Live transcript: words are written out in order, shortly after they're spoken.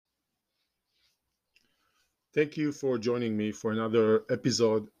Thank you for joining me for another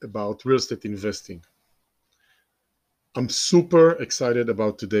episode about real estate investing. I'm super excited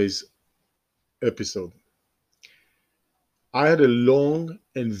about today's episode. I had a long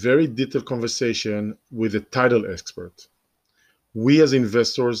and very detailed conversation with a title expert. We as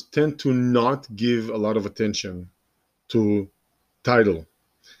investors tend to not give a lot of attention to title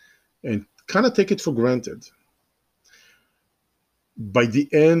and kind of take it for granted. By the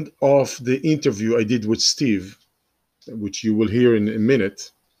end of the interview I did with Steve, which you will hear in a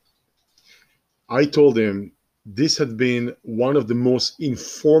minute, I told him this had been one of the most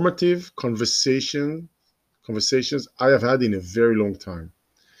informative conversations I have had in a very long time.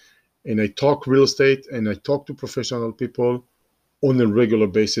 And I talk real estate and I talk to professional people on a regular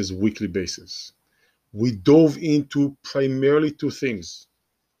basis, weekly basis. We dove into primarily two things: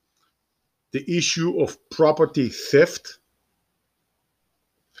 the issue of property theft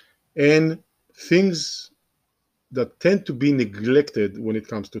and things that tend to be neglected when it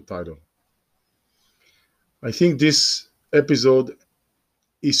comes to title. I think this episode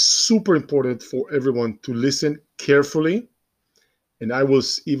is super important for everyone to listen carefully, and I will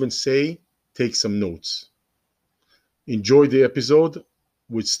even say take some notes. Enjoy the episode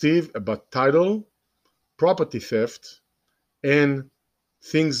with Steve about title, property theft, and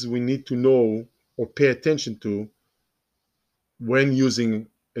things we need to know or pay attention to when using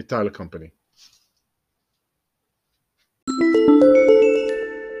a title company.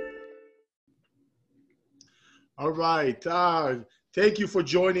 All right. Thank you for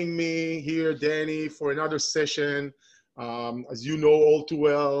joining me here, Danny, for another session. As you know all too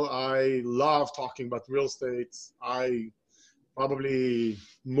well, I love talking about real estate.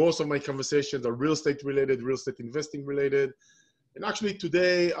 Most of my conversations are real estate related, real estate investing related. And actually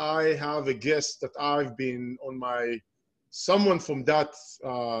today I have a guest that I've been someone from that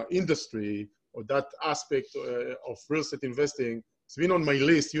industry or that aspect of real estate investing. It's been on my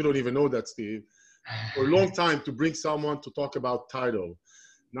list. You don't even know that, Steve, for a long time, to bring someone to talk about title.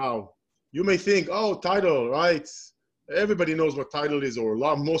 Now, you may think, oh, title, right? Everybody knows what title is, or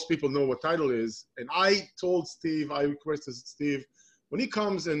most people know what title is. And I requested Steve, when he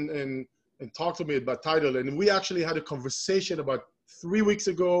comes and talk to me about title, and we actually had a conversation about 3 weeks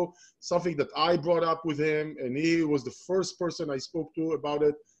ago, something that I brought up with him, and he was the first person I spoke to about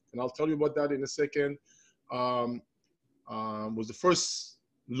it, and I'll tell you about that in a second. Was the first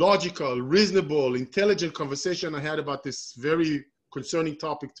logical, reasonable, intelligent conversation I had about this very concerning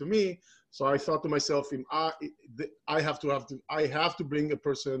topic to me. So I thought to myself, I have to bring a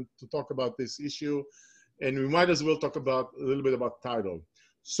person to talk about this issue, and we might as well talk about a little bit about title.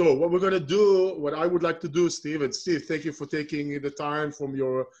 So what we're going to do, what I would like to do, Steve, and Steve, thank you for taking the time from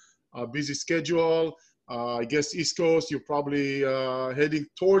your busy schedule. I guess East Coast, you're probably heading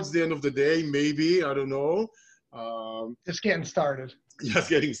towards the end of the day, maybe, I don't know. Just getting started. Just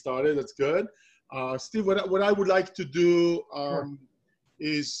getting started, that's good. Steve, what I would like to do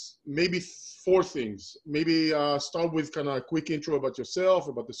is maybe four things. Maybe start with kind of a quick intro about yourself,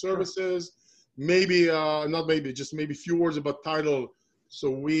 about the services. Maybe, just maybe a few words about title,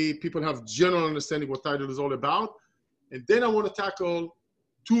 so people have general understanding what title is all about. And then I want to tackle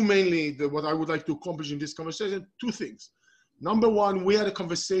what I would like to accomplish in this conversation, two things. Number one, we had a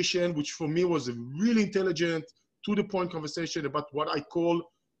conversation, which for me was a really intelligent, to the point conversation about what I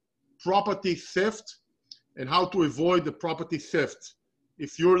call property theft and how to avoid the property theft.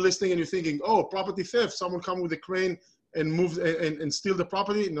 If you're listening and you're thinking, oh, property theft, someone come with a crane and move and steal the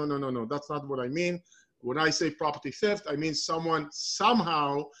property. No. That's not what I mean. When I say property theft, I mean someone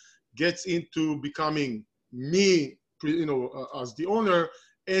somehow gets into becoming me, as the owner,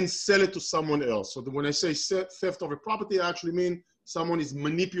 and sell it to someone else. So when I say theft of a property, I actually mean someone is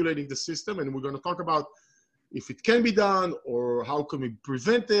manipulating the system, and we're going to talk about if it can be done, or how can we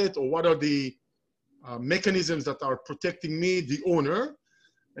prevent it, or what are the mechanisms that are protecting me, the owner.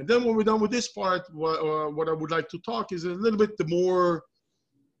 And then when we're done with this part, what I would like to talk is a little bit the more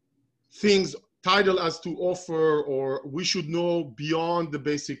things title has to offer, or we should know beyond the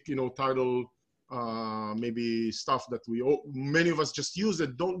basic, title, maybe stuff that many of us just use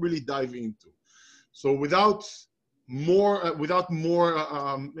and don't really dive into. So without more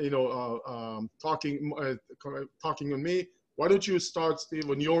talking on me, why don't you start, Steve,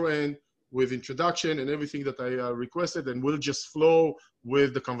 on your end with introduction and everything that I requested, and we'll just flow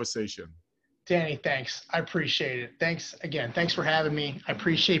with the conversation. Danny, thanks. I appreciate it. Thanks again. Thanks for having me. I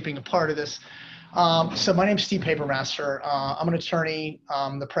appreciate being a part of this. So my name's Steve Papermaster. I'm an attorney.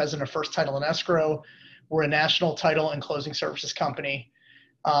 I'm the president of First Title and Escrow. We're a national title and closing services company.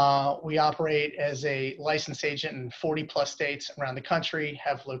 We operate as a licensed agent in 40 plus states around the country,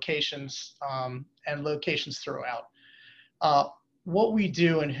 have locations and locations throughout. What we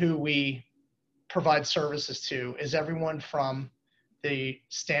do and who we provide services to is everyone from the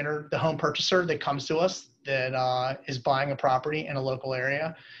home purchaser that comes to us that is buying a property in a local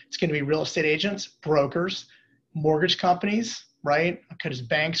area. It's going to be real estate agents, brokers, mortgage companies, right? Because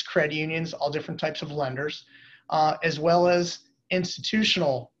banks, credit unions, all different types of lenders, as well as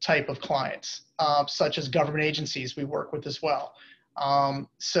institutional type of clients, such as government agencies we work with as well.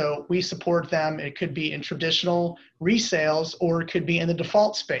 So we support them. It could be in traditional resales, or it could be in the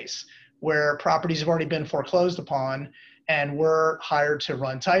default space where properties have already been foreclosed upon, and we're hired to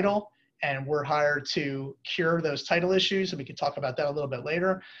run title, and we're hired to cure those title issues. And we can talk about that a little bit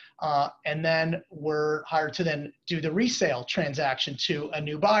later. And then we're hired to then do the resale transaction to a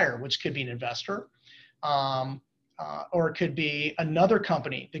new buyer, which could be an investor, or it could be another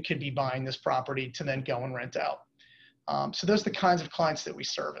company that could be buying this property to then go and rent out. So those are the kinds of clients that we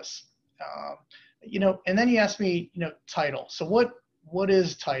service. And then you asked me, title. So what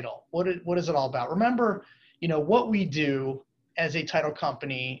is title? What is it all about? Remember, what we do as a title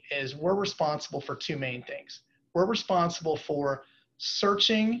company is we're responsible for two main things. We're responsible for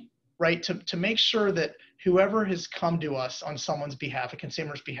searching, right, to make sure that whoever has come to us on someone's behalf, a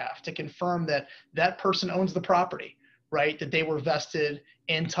consumer's behalf, to confirm that that person owns the property, right, that they were vested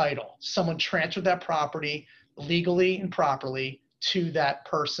in title. Someone transferred that property legally and properly to that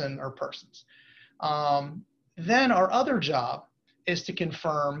person or persons. Then our other job is to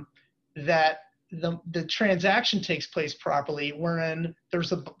confirm that the transaction takes place properly, wherein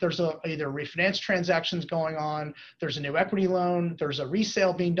there's either refinance transactions going on, there's a new equity loan, there's a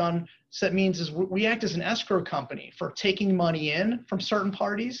resale being done. So that means is we act as an escrow company for taking money in from certain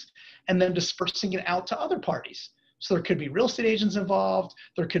parties and then dispersing it out to other parties. So there could be real estate agents involved,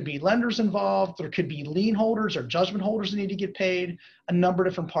 there could be lenders involved, there could be lien holders or judgment holders that need to get paid, a number of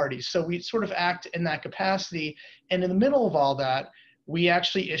different parties. So we sort of act in that capacity. And in the middle of all that, we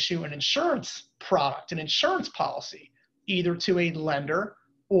actually issue an insurance product, an insurance policy, either to a lender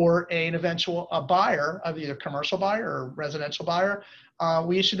or a buyer, of either commercial buyer or residential buyer.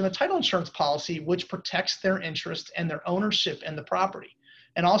 We issue them a title insurance policy, which protects their interest and their ownership in the property.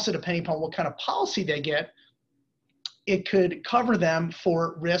 And also, depending upon what kind of policy they get, it could cover them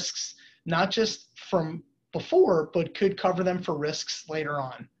for risks, not just from before, but could cover them for risks later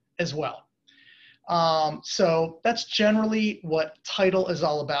on as well. So that's generally what title is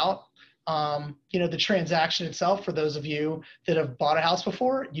all about. The transaction itself, for those of you that have bought a house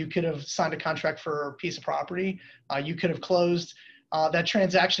before, you could have signed a contract for a piece of property. You could have closed that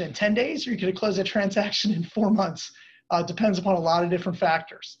transaction in 10 days, or you could have closed that transaction in 4 months. Depends upon a lot of different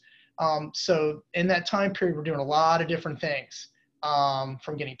factors. So in that time period, we're doing a lot of different things,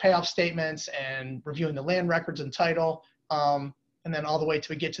 from getting payoff statements and reviewing the land records and title, and then all the way to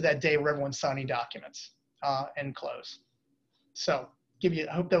we get to that day where everyone's signing documents and close. So I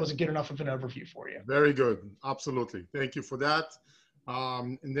hope that was a good enough of an overview for you. Very good. Absolutely. Thank you for that.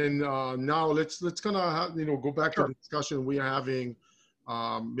 And then now let's kind of, go back to the discussion we are having.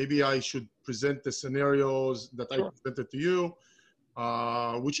 Maybe I should present the scenarios that I presented to you,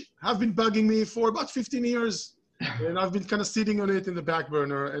 which have been bugging me for about 15 years. And I've been kind of sitting on it in the back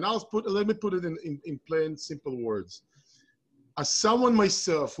burner. And let me put it in plain, simple words. As someone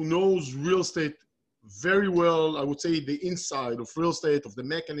myself who knows real estate very well, I would say the inside of real estate, of the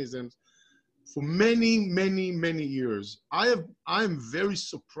mechanisms, for many, many, many years, I am very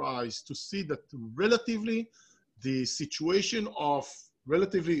surprised to see that relatively the situation of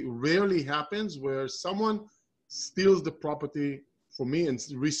relatively rarely happens where someone steals the property from me and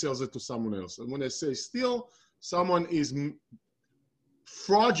resells it to someone else. And when I say steal, someone is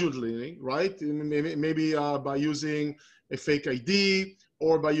fraudulently, right? Maybe by using a fake ID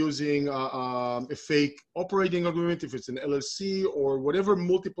or by using a fake operating agreement, if it's an LLC or whatever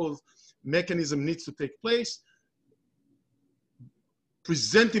multiple mechanism needs to take place,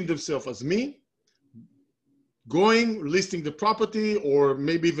 presenting themselves as me, listing the property, or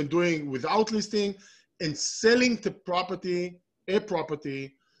maybe even doing without listing, and selling the property, a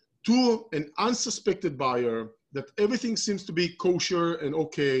property, to an unsuspected buyer that everything seems to be kosher and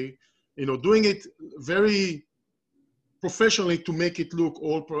okay, doing it very professionally to make it look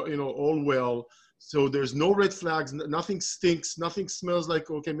all well. So there's no red flags, nothing stinks, nothing smells like,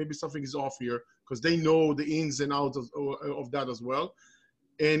 okay, maybe something is off here, because they know the ins and outs of that as well.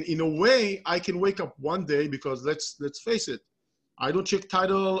 And in a way, I can wake up one day, because let's face it, I don't check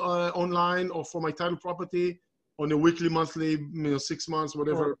title online or for my title property on a weekly, monthly, 6 months,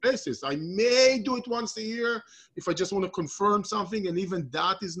 whatever basis. I may do it once a year if I just want to confirm something, and even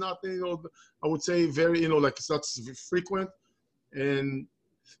that is not, I would say very, like it's not frequent. And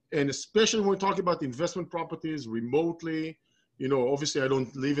especially when we're talking about investment properties remotely, obviously I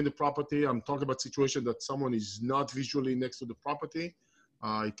don't live in the property. I'm talking about situation that someone is not visually next to the property.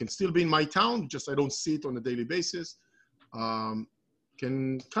 It can still be in my town, just I don't see it on a daily basis.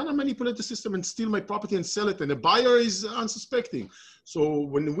 Can kind of manipulate the system and steal my property and sell it, and the buyer is unsuspecting. So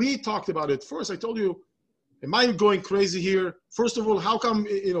when we talked about it first, I told you, am I going crazy here? First of all, how come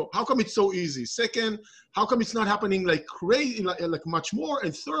it's so easy? Second, how come it's not happening like crazy, like much more?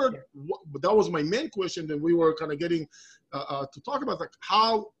 And third, that was my main question that we were kind of getting to talk about, like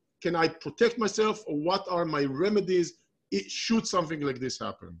how can I protect myself, or what are my remedies should something like this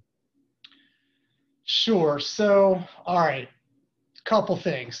happen? Sure. So, all right. Couple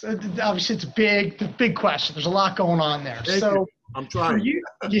things. Obviously, it's a big question. There's a lot going on there. Thank you. I'm trying. For you,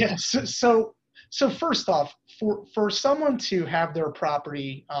 yes. So first off, for someone to have their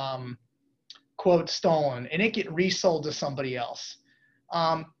property, quote, stolen and it get resold to somebody else,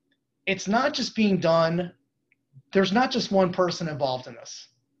 it's not just being done. There's not just one person involved in this.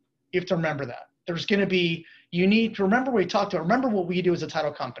 You have to remember that. There's going to be, you need to remember what we talked about. Remember what we do as a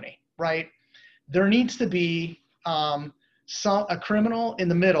title company, right? There needs to be a criminal in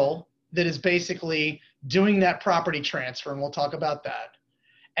the middle that is basically doing that property transfer, and we'll talk about that.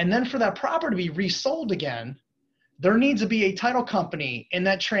 And then for that property to be resold again, there needs to be a title company in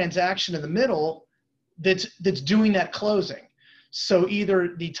that transaction in the middle that's doing that closing. So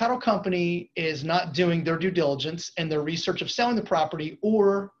either the title company is not doing their due diligence and their research of selling the property,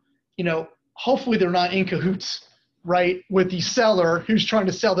 or, hopefully they're not in cahoots, right, with the seller who's trying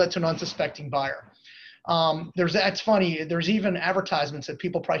to sell that to an unsuspecting buyer. That's funny. There's even advertisements that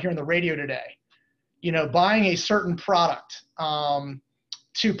people probably hear on the radio today, buying a certain product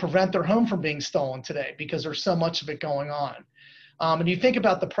to prevent their home from being stolen today because there's so much of it going on. And you think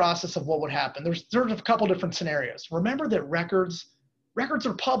about the process of what would happen. There's a couple different scenarios. Remember that records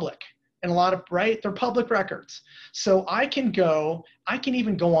are public and right? They're public records. So I can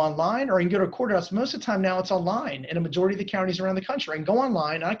even go online, or I can go to a courthouse. Most of the time now it's online in a majority of the counties around the country. I can go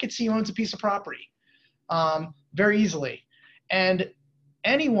online and I can see who owns a piece of property. Very easily. And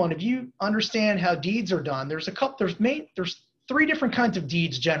anyone, if you understand how deeds are done, there's three different kinds of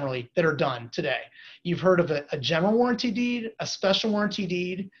deeds generally that are done today. You've heard of a general warranty deed, a special warranty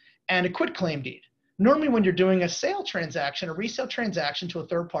deed, and a quitclaim deed. Normally when you're doing a sale transaction, a resale transaction to a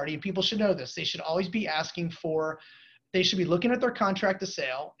third party, and people should know this, they should always be they should be looking at their contract to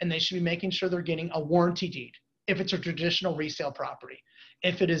sale, and they should be making sure they're getting a warranty deed if it's a traditional resale property.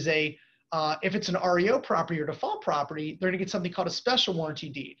 If it's an REO property or default property, they're going to get something called a special warranty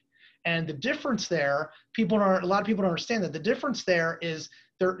deed. And the difference there, a lot of people don't understand that the difference there is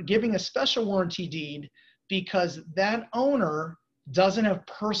they're giving a special warranty deed because that owner doesn't have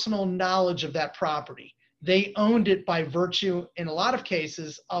personal knowledge of that property. They owned it by virtue, in a lot of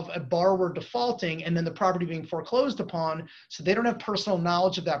cases, of a borrower defaulting and then the property being foreclosed upon, so they don't have personal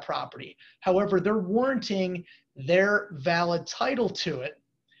knowledge of that property. However, they're warranting their valid title to it,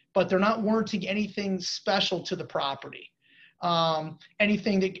 but they're not warranting anything special to the property.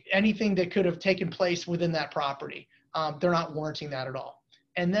 Anything that could have taken place within that property, they're not warranting that at all.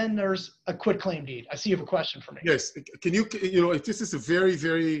 And then there's a quitclaim deed. I see you have a question for me. Yes. Can you, this is a very,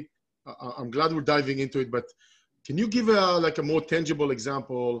 very, I'm glad we're diving into it, but can you give a more tangible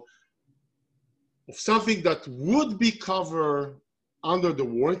example of something that would be covered under the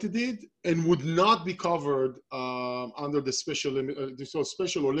warranty deed and would not be covered under the special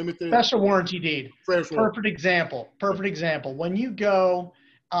or limited? Special warranty deed. Perfect example. When you go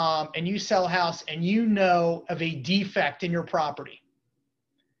and you sell a house and you know of a defect in your property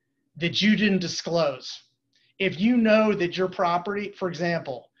that you didn't disclose. If you know that your property, for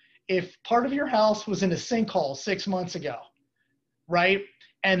example, if part of your house was in a sinkhole 6 months ago, right?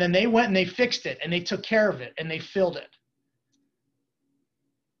 And then they went and they fixed it and they took care of it and they filled it.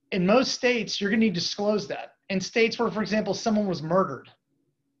 In most states, you're going to need to disclose that. In states where, for example, someone was murdered,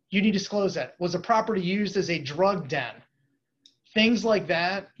 you need to disclose that. Was a property used as a drug den? Things like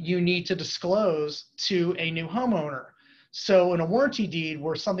that you need to disclose to a new homeowner. So in a warranty deed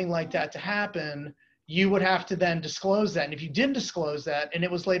where something like that to happen, you would have to then disclose that. And if you didn't disclose that and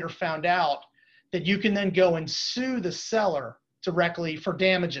it was later found out, that you can then go and sue the seller directly for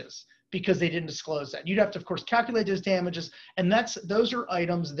damages because they didn't disclose that. You'd have to, of course, calculate those damages. And those are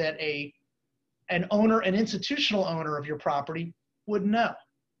items that an institutional owner of your property would know,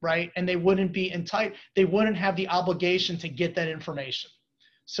 right? And they wouldn't be entitled, they wouldn't have the obligation to get that information.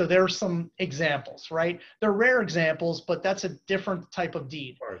 So there's some examples, right? They're rare examples, but that's a different type of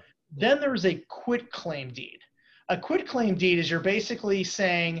deed. Right. Then there's a quitclaim deed. A quitclaim deed is you're basically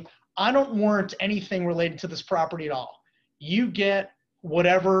saying, I don't warrant anything related to this property at all. You get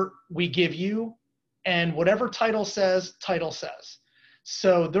whatever we give you, and whatever title says, title says.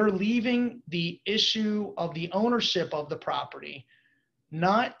 So they're leaving the issue of the ownership of the property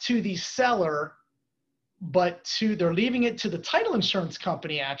not to the seller, but they're leaving it to the title insurance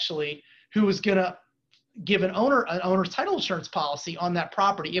company, actually, who is going to give an owner's title insurance policy on that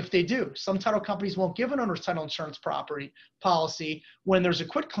property if they do. Some title companies won't give an owner's title insurance property policy when there's a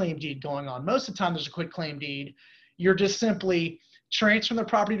quitclaim deed going on. Most of the time there's a quitclaim deed. You're just simply transferring the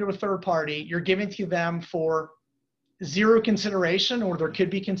property to a third party. You're giving to them for zero consideration, or there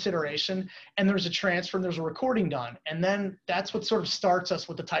could be consideration, and there's a transfer and there's a recording done. And then that's what sort of starts us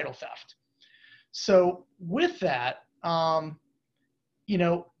with the title theft. So with that, you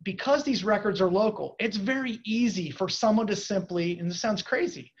know, because these records are local, it's very easy for someone to simply, and this sounds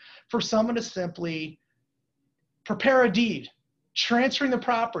crazy, for someone to simply prepare a deed, transferring the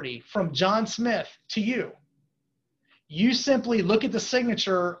property from John Smith to you. You simply look at the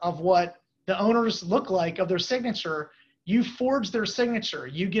signature of what the owners look like of their signature. You forge their signature.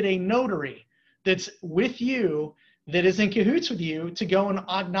 You get a notary that's with you, that is in cahoots with you, to go and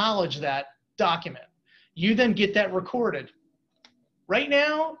acknowledge that document. You then get that recorded. Right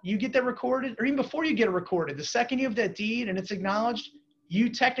now, you get that recorded, or even before you get it recorded, the second you have that deed and it's acknowledged, you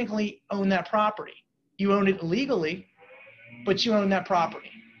technically own that property. You own it legally, but you own that property.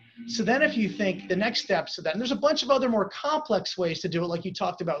 So then if you think the next steps of that, and there's a bunch of other more complex ways to do it, like you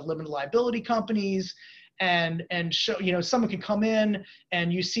talked about limited liability companies, and show, you know, someone can come in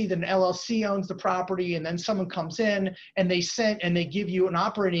and you see that an LLC owns the property, and then someone comes in and they give you an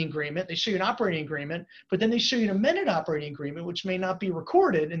operating agreement. They show you an operating agreement, but then they show you an amended operating agreement, which may not be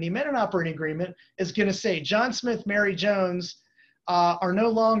recorded. And the amended operating agreement is going to say John Smith, Mary Jones are no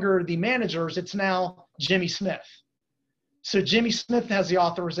longer the managers. It's now Jimmy Smith. So Jimmy Smith has the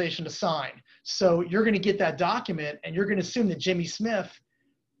authorization to sign. So you're going to get that document and you're going to assume that Jimmy Smith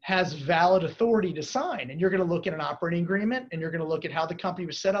has valid authority to sign. And you're going to look at an operating agreement and you're going to look at how the company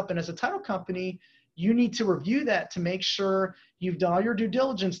was set up. And as a title company, you need to review that to make sure you've done all your due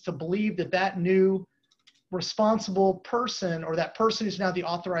diligence to believe that that new responsible person, or that person who's now the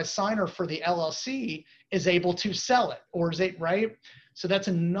authorized signer for the LLC, is able to sell it, or is it right? So that's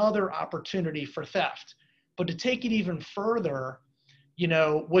another opportunity for theft. But to take it even further, you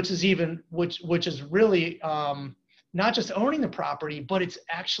know, which is really not just owning the property, but it's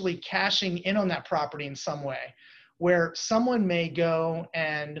actually cashing in on that property in some way, where someone may go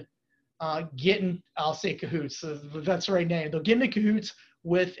and get in, I'll say cahoots, so that's the right name. They'll get into cahoots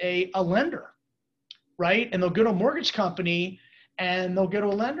with a lender, right? And they'll go to a mortgage company and they'll go to a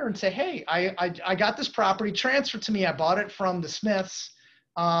lender and say, hey, I got this property transferred to me. I bought it from the Smiths.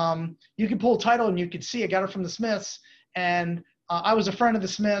 You can pull a title and you can see I got it from the Smiths, and I was a friend of the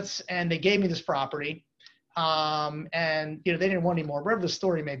Smiths and they gave me this property. And you know, they didn't want any more, whatever the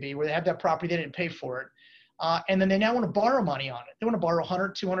story may be, where they have that property, they didn't pay for it. And then they now want to borrow money on it. They want to borrow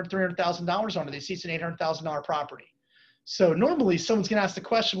 $100,000, $200,000, $300,000 on it. They see it's an $800,000 property. So normally someone's going to ask the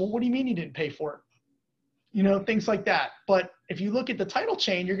question, well, what do you mean you didn't pay for it? You know, things like that. But if you look at the title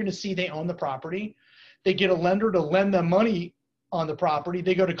chain, you're going to see they own the property. They get a lender to lend them money on the property.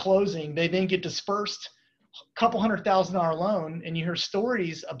 They go to closing. They then get dispersed a couple $100,000 loan. And you hear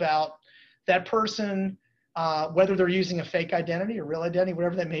stories about that person, whether they're using a fake identity or real identity,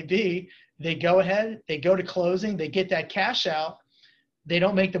 whatever that may be. They go ahead, they go to closing, they get that cash out. They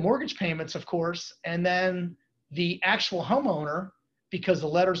don't make the mortgage payments, of course. And then the actual homeowner, because the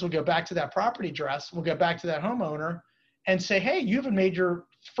letters will go back to that property address, will go back to that homeowner and say, hey, you haven't made your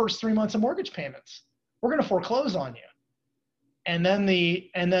first 3 months of mortgage payments. We're going to foreclose on you. And then the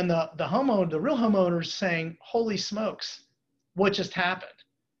homeowner, the real homeowner, is saying, holy smokes, what just happened?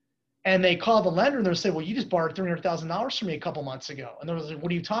 And they call the lender and they'll say, well, you just borrowed $300,000 from me a couple months ago. And they're like,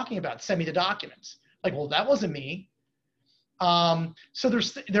 what are you talking about? Send me the documents. Like, well, that wasn't me. So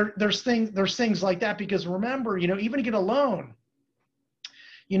there's things like that, because remember, you know, even to get a loan,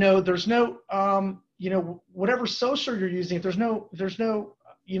 you know, there's no, you know, whatever social you're using, if there's no,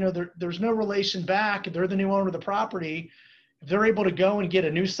 you know, there's no relation back, they're the new owner of the property. If they're able to go and get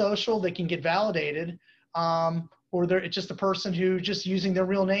a new social, they can get validated. Or it's just a person who's just using their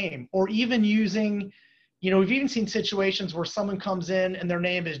real name, or even using, you know, we've even seen situations where someone comes in and their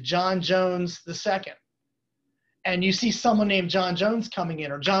name is John Jones II. And you see someone named John Jones coming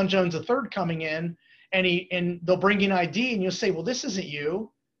in, or John Jones III coming in, and they'll bring in ID, and you'll say, well, this isn't you.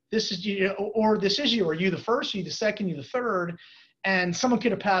 This is you, or this is you. Are you the first? Are you the second? Are you the third? and someone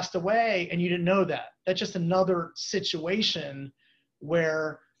could have passed away and you didn't know that. That's just another situation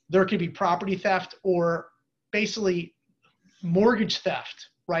where there could be property theft or basically mortgage theft,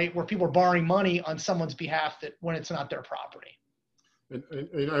 right? Where people are borrowing money on someone's behalf that when it's not their property.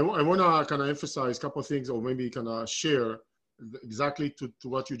 And I want to kind of emphasize a couple of things, or maybe kind of share exactly to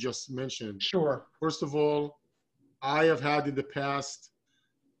what you just mentioned. Sure. First of all, I have had in the past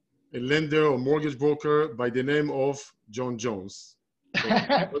a lender or mortgage broker by the name of John Jones. So,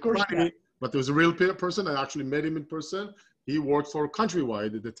 of course. funny, but there was a real person. I actually met him in person. He worked for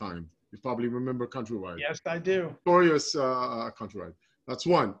Countrywide at the time. You probably remember Countrywide. Yes, I do. Notorious Countrywide. That's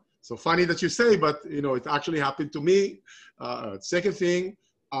one. So funny that you say, but you know, it actually happened to me. Second thing,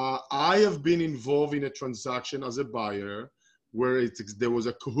 I have been involved in a transaction as a buyer where there was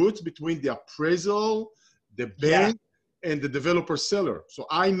a cahoots between the appraisal, the bank, and the developer seller. So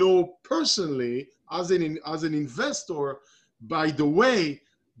I know personally, as an investor, by the way,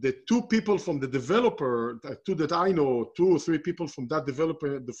 the two people from the developer, two that I know, 2 or 3 people from that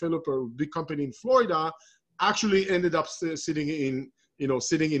developer, big company in Florida, actually ended up sitting in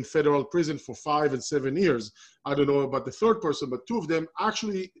federal prison for 5 and 7 years. I don't know about the third person, but 2 of them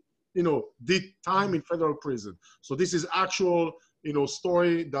actually, did time in federal prison. So this is actual,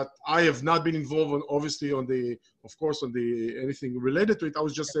 story that I have not been involved in, obviously anything related to it. I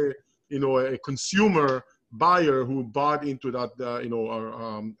was just a consumer buyer who bought into that,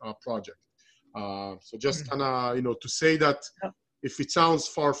 our project. So just kind of, to say that if it sounds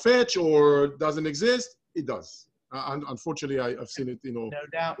far-fetched or doesn't exist, it does. Unfortunately, I've seen it, No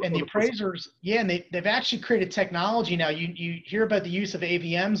doubt. And the appraisers, and they've actually created technology now. You hear about the use of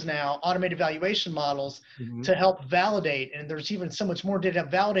AVMs now, automated valuation models, to help validate. And there's even so much more data to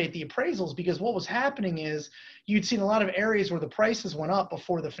validate the appraisals, because what was happening is you'd seen a lot of areas where the prices went up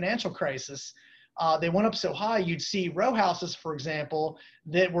before the financial crisis. They went up so high, you'd see row houses, for example,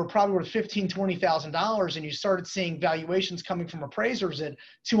 that were probably worth $15,000, $20,000, and you started seeing valuations coming from appraisers at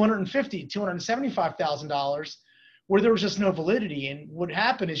 $250,000, $275,000, where there was just no validity. And what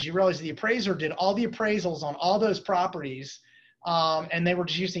happened is you realize the appraiser did all the appraisals on all those properties, and they were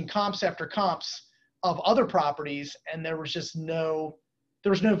just using comps after comps of other properties, and there was no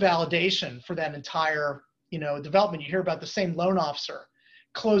validation for that entire development. You hear about the same loan officer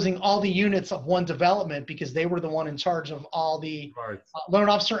closing all the units of one development because they were the one in charge of all the loan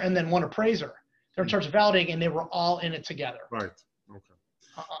officer and then one appraiser. They're in charge of validating, and they were all in it together. Right. Okay.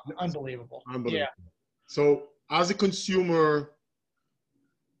 Unbelievable. Yeah. So as a consumer,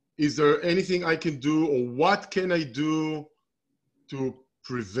 is there anything I can do, or what can I do to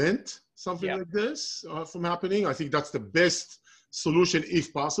prevent something like this from happening? I think that's the best solution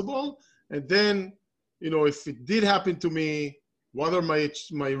if possible. And then, if it did happen to me, what are my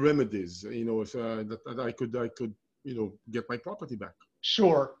remedies? If that I could get my property back.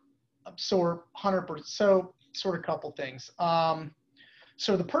 Sure. So 100%. So sort of a couple things.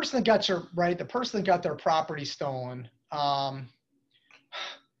 So the person that got their property stolen,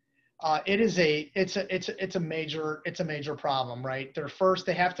 it's a major problem, right?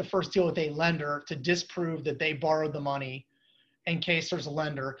 They have to first deal with a lender to disprove that they borrowed the money, in case there's a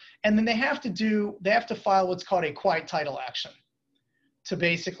lender, and then they have to file what's called a quiet title action.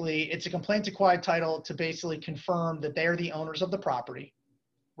 It's a complaint to quiet title to basically confirm that they are the owners of the property,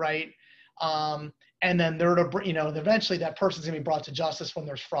 right? And then eventually that person's gonna be brought to justice when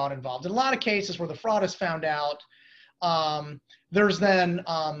there's fraud involved. In a lot of cases where the fraud is found out, there's then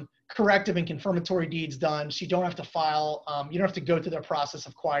corrective and confirmatory deeds done, so you don't have to file, you don't have to go through the process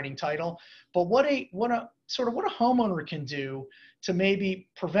of quieting title. But what a homeowner can do to maybe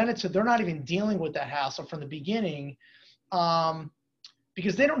prevent it so they're not even dealing with that hassle from the beginning,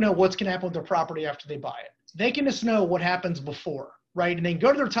 because they don't know what's going to happen with their property after they buy it. They can just know what happens before, right? And then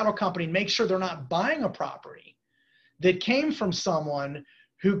go to their title company and make sure they're not buying a property that came from someone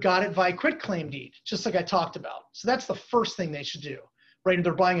who got it via quitclaim deed, just like I talked about. So that's the first thing they should do, right? If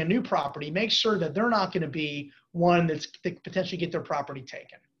they're buying a new property, make sure that they're not going to be one that potentially get their property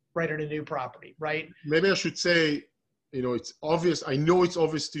taken, right, on a new property, right? Maybe I should say, it's obvious. I know it's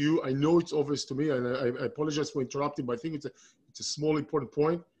obvious to you. I know it's obvious to me, and I apologize for interrupting, but I think it's a small, important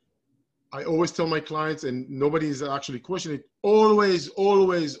point. I always tell my clients, and nobody is actually questioning it, always,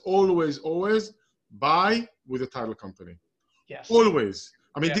 always, always, always buy with a title company. Yes. Always.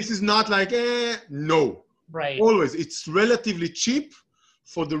 I mean, This is not like, no. Right. Always. It's relatively cheap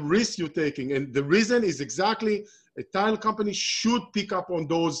for the risk you're taking. And the reason is exactly a title company should pick up on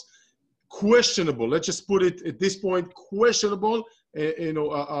those questionable, let's just put it at this point, questionable,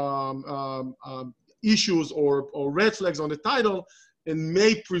 issues or red flags on the title, and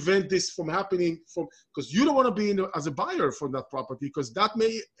may prevent this from happening because you don't want to be as a buyer for that property because that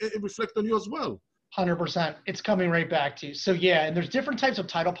may reflect on you as well. 100%. It's coming right back to you. So yeah, and there's different types of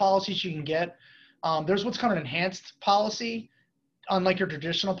title policies you can get. There's what's called an enhanced policy, unlike your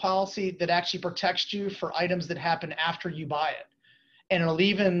traditional policy, that actually protects you for items that happen after you buy it. And it'll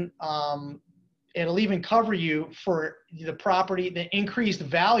even cover you for the property, the increased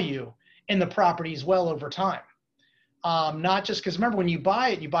value in the property as well over time. Not just because remember when you buy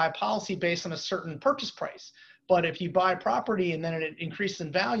it, you buy a policy based on a certain purchase price. But if you buy property and then it increases in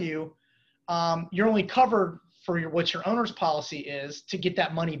value, you're only covered for what your owner's policy is to get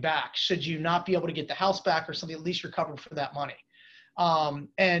that money back. Should you not be able to get the house back or something, at least you're covered for that money.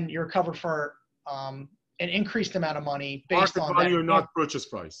 And you're covered for an increased amount of money based on market value, not purchase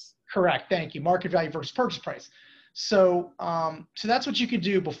price. Correct. Thank you. Market value versus purchase price. So, so that's what you could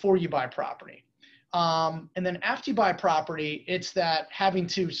do before you buy property. And then after you buy property, it's that having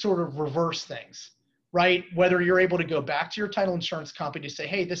to sort of reverse things, right? Whether you're able to go back to your title insurance company to say,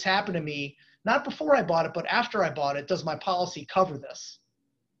 hey, this happened to me, not before I bought it, but after I bought it, does my policy cover this,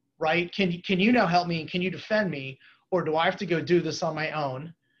 right? Can you now help me and can you defend me? Or do I have to go do this on my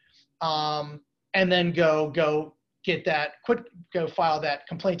own? And then go file that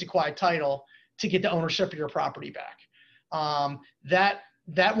complaint to Quiet Title to get the ownership of your property back.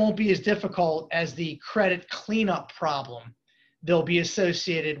 That won't be as difficult as the credit cleanup problem they'll be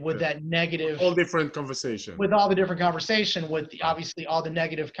associated with that negative. All different conversation. With all the different conversation, with obviously all the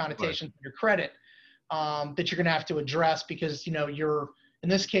negative connotations of your credit that you're going to have to address because, you know, in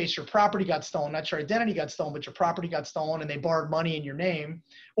this case, your property got stolen, not your identity got stolen, but your property got stolen and they borrowed money in your name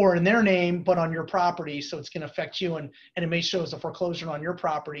or in their name, but on your property. So it's going to affect you and it may show as a foreclosure on your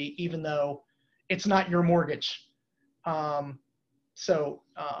property, even though it's not your mortgage. So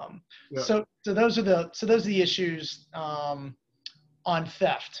those are the issues on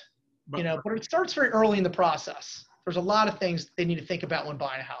theft, but it starts very early in the process. There's a lot of things they need to think about when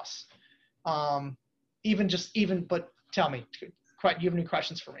buying a house. But tell me, you have any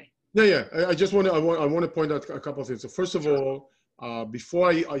questions for me? Yeah. I want to point out a couple of things. So first of all, before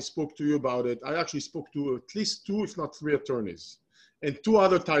I spoke to you about it, I actually spoke to at least 2, if not 3 attorneys and 2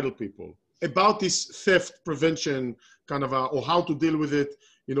 other title people about this theft prevention kind of, or how to deal with it.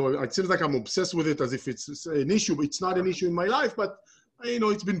 You know, it seems like I'm obsessed with it as if it's an issue, but it's not an issue in my life, but you know,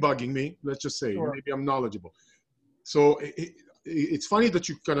 it's been bugging me. Let's just say, maybe I'm knowledgeable. So it's funny that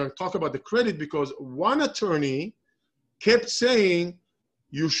you kind of talk about the credit because one attorney kept saying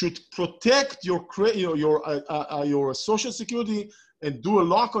you should protect your your Social Security and do a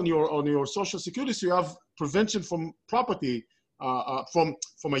lock on your Social Security so you have prevention from property from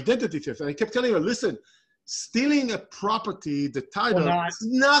identity theft. And I kept telling her, listen, stealing a property, the title, has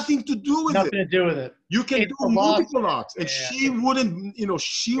nothing to do with it. Nothing to do with it. You can do multiple locks, and she wouldn't. You know,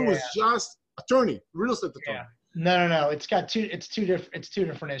 she was just attorney, real estate attorney. Yeah. No. It's two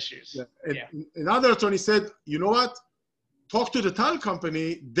different issues. Yeah. And another attorney said, you know what? Talk to the title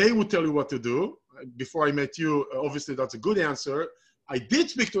company. They would tell you what to do. Before I met you, obviously that's a good answer. I did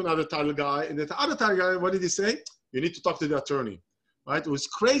speak to another title guy, and the other title guy, what did he say? You need to talk to the attorney. Right? It was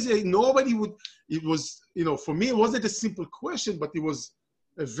crazy. Nobody would. It was, you know, for me, it wasn't a simple question, but it was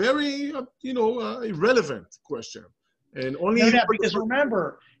a very, irrelevant question. And only because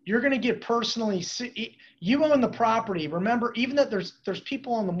remember, you're going to get personally. You own the property. Remember, even that there's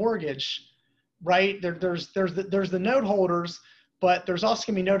people on the mortgage, right? There's the note holders, but there's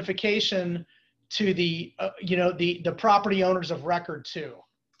also going to be notification to the the property owners of record too.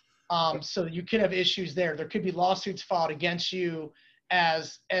 So you could have issues there. There could be lawsuits filed against you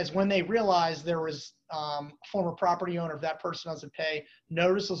as when they realize there was a former property owner, if that person doesn't pay,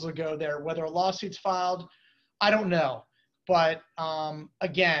 notices will go there. Whether a lawsuit's filed, I don't know. But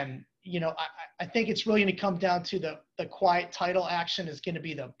again, I think it's really going to come down to the quiet title action is going to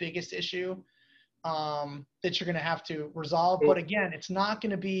be the biggest issue that you're going to have to resolve. But again, it's not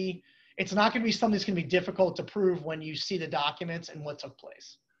going to be something that's going to be difficult to prove when you see the documents and what took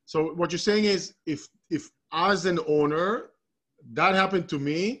place. So what you're saying is if as an owner, that happened to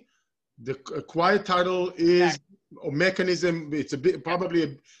me, the quiet title is a mechanism. It's probably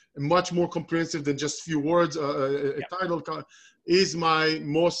a much more comprehensive than just few words. Title is my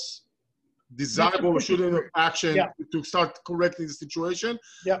most desirable action to start correcting the situation.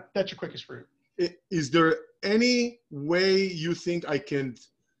 Yeah, that's your quickest route. Is there any way you think I can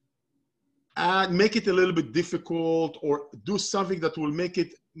make it a little bit difficult or do something that will make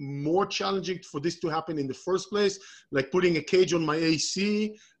it more challenging for this to happen in the first place, like putting a cage on my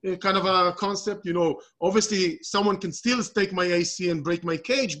AC, kind of a concept? Obviously someone can still take my AC and break my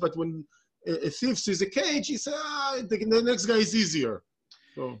cage, but when a thief sees a cage, he says, the next guy is easier.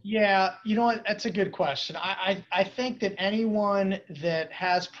 So. Yeah, you know what? That's a good question. I think that anyone that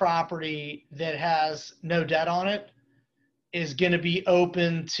has property that has no debt on it is going to be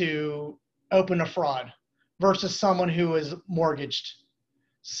open to fraud versus someone who is mortgaged.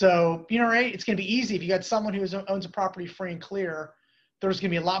 So, you know, right, it's going to be easy. If you got someone who owns a property free and clear, there's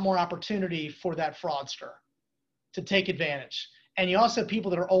going to be a lot more opportunity for that fraudster to take advantage. And you also have people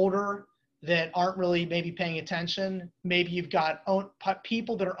that are older that aren't really maybe paying attention. Maybe you've got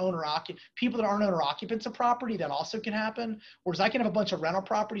people that are people that aren't owner occupants of property. That also can happen. Whereas I can have a bunch of rental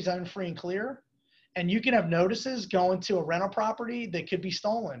properties owned free and clear, and you can have notices going to a rental property that could be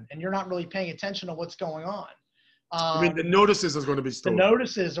stolen, and you're not really paying attention to what's going on. I mean, the notices is going to be stolen. The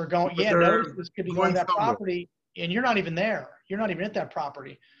notices are going, yeah, notices could be going to that property, and you're not even there. You're not even at that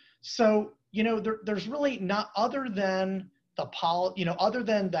property. So, you know, there's really not, other than other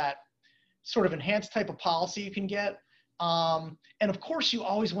than that sort of enhanced type of policy you can get. And of course, you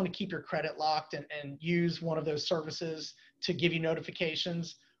always want to keep your credit locked and use one of those services to give you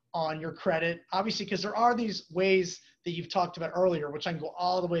notifications on your credit, obviously, because there are these ways that you've talked about earlier, which I can go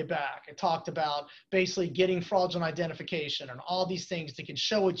all the way back. I talked about basically getting fraudulent identification and all these things that can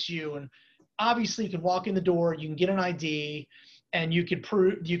show it's you. And obviously you can walk in the door, you can get an ID, and you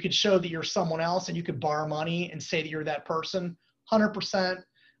could show that you're someone else, and you could borrow money and say that you're that person, 100%.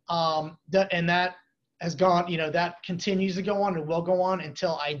 And that has gone, you know, that continues to go on and will go on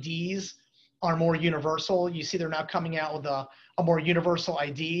until IDs are more universal. You see they're now coming out with a more universal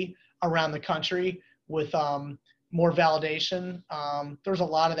ID around the country with more validation. There's a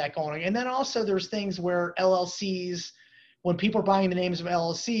lot of that going on. And then also there's things where LLCs, when people are buying the names of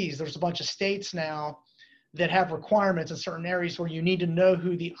LLCs, there's a bunch of states now that have requirements in certain areas where you need to know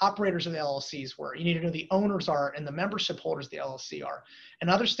who the operators of the LLCs were. You need to know who the owners are and the membership holders of the LLC are. In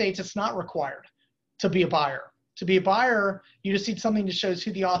other states, it's not required to be a buyer. To be a buyer, you just need something that shows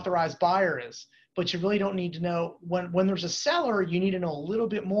who the authorized buyer is. But you really don't need to know, when there's a seller, you need to know a little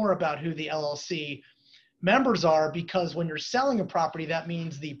bit more about who the LLC members are, because when you're selling a property, that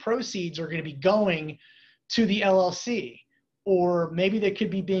means the proceeds are going to be going to the LLC, or maybe they could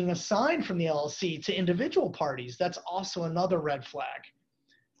be being assigned from the LLC to individual parties. That's also another red flag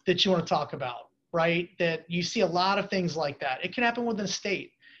that you want to talk about, right? That you see a lot of things like that. It can happen with an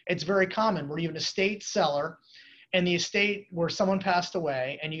estate. It's very common where you have an estate seller, and the estate where someone passed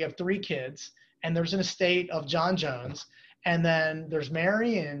away and you have 3 kids, and there's an estate of John Jones, and then there's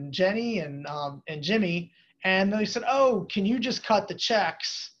Mary and Jenny and Jimmy, and they said, oh, can you just cut the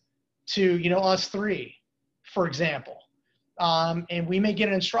checks to, you know, us 3, for example? And we may get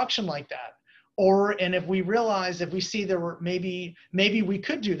an instruction like that. And if we realize, if we see there were maybe we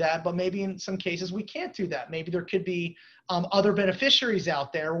could do that, but maybe in some cases we can't do that. Maybe there could be other beneficiaries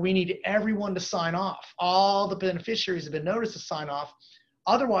out there. We need everyone to sign off. All the beneficiaries have been noticed to sign off.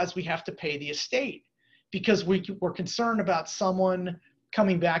 Otherwise, we have to pay the estate, because we're concerned about someone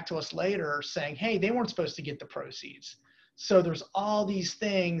coming back to us later saying, hey, they weren't supposed to get the proceeds. So there's all these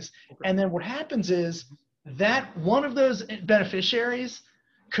things. Okay. And then what happens is that one of those beneficiaries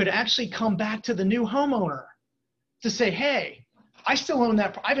could actually come back to the new homeowner to say, hey, I still own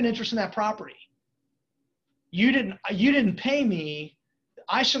that. I have an interest in that property. You didn't pay me.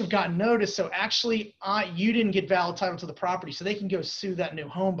 I should have gotten notice. So actually you didn't get valid title to the property, so they can go sue that new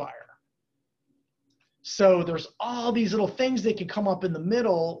home buyer. So there's all these little things that can come up in the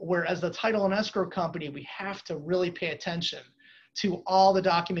middle, where as the title and escrow company, we have to really pay attention to all the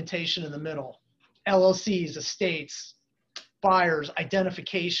documentation in the middle. LLCs, estates, buyers,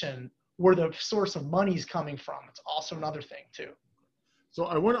 identification, where the source of money is coming from. It's also another thing too. So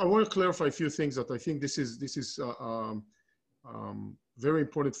I want to clarify a few things that I think this is very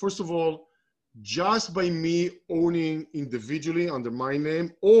important. First of all, just by me owning individually under my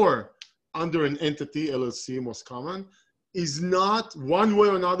name or under an entity, LLC, most common, is not, one way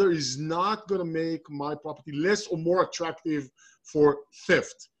or another, is not going to make my property less or more attractive for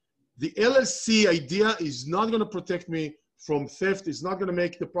theft. The LLC idea is not going to protect me from theft. It's not going to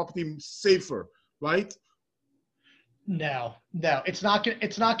make the property safer, right? No, it's not going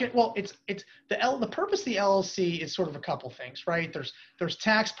to, well, the purpose of the LLC is sort of a couple things, right? There's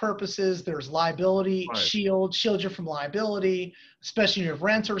tax purposes, there's liability, right. shield you from liability, especially if you have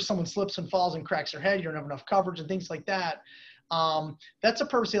renters, someone slips and falls and cracks their head, you don't have enough coverage and things like that. That's a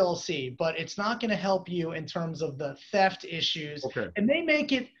purpose of the LLC, but it's not going to help you in terms of the theft issues. Okay. And they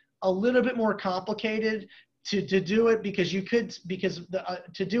make it a little bit more complicated to do it, because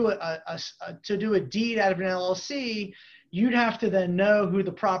to do a deed out of an LLC, you'd have to then know who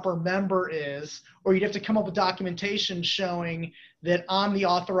the proper member is, or you'd have to come up with documentation showing that I'm the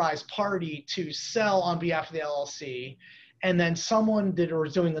authorized party to sell on behalf of the LLC. And then someone that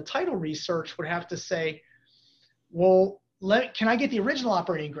was doing the title research would have to say, well, can I get the original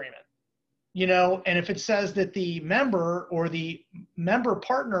operating agreement? You know, and if it says that the member or the member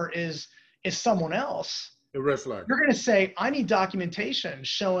partner is someone else, a red flag. You're going to say, I need documentation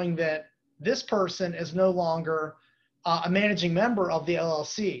showing that this person is no longer a managing member of the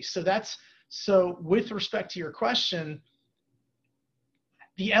LLC. So with respect to your question,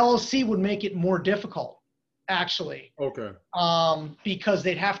 the LLC would make it more difficult, actually. Okay. Because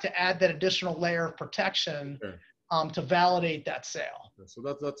they'd have to add that additional layer of protection. Okay. To validate that sale. So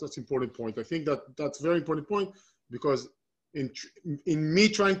that's an important point. I think that's a very important point, because in me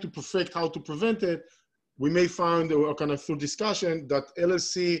trying to perfect how to prevent it, we may find kind of through discussion that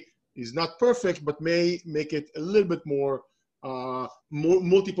LLC is not perfect, but may make it a little bit more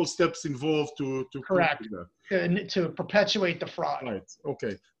multiple steps involved to correct to perpetuate the fraud. Right.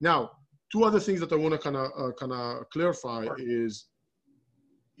 Okay. Now, two other things that I want to kind of clarify is.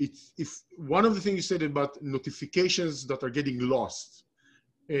 If one of the things you said about notifications that are getting lost,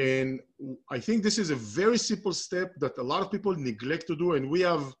 and I think this is a very simple step that a lot of people neglect to do, and we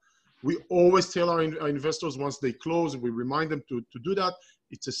always tell our investors once they close, we remind them to do that.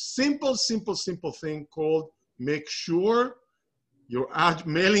 It's a simple thing called make sure your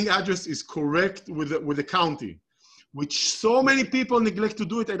mailing address is correct with the county, which so many people neglect to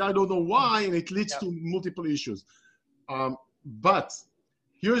do it, and I don't know why, and it leads to multiple issues. But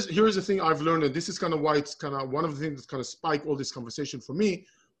Here's the thing I've learned, and this is kind of why it's kind of one of the things that's kind of spiked all this conversation for me.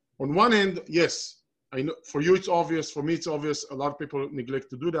 On one end, yes, I know for you it's obvious, for me it's obvious. A lot of people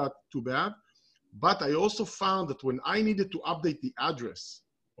neglect to do that, too bad. But I also found that when I needed to update the address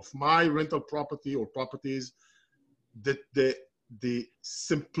of my rental property or properties, that the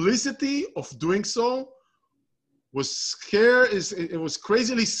simplicity of doing so was it was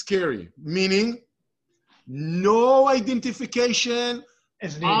crazily scary, meaning no identification.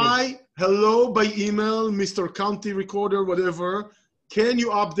 Hi, hello by email, Mr. County Recorder, whatever. Can you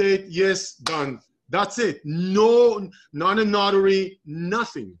update? Yes, done. That's it. No, not a notary,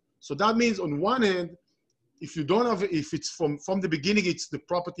 nothing. So that means on one hand, if you don't have, if it's from the beginning, it's the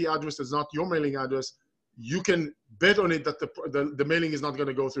property address, it's not your mailing address, you can bet on it that the mailing is not going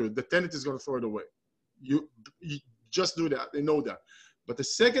to go through. The tenant is going to throw it away. You just do that. They know that. But the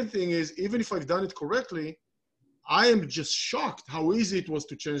second thing is, even if I've done it correctly, I am just shocked how easy it was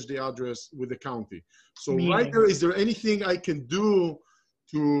to change the address with the county. So right there, is there anything I can do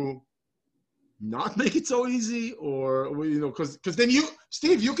to not make it so easy? Or, you know, because then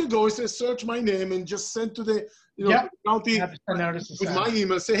Steve, you can go and say, search my name and just send to the, county with my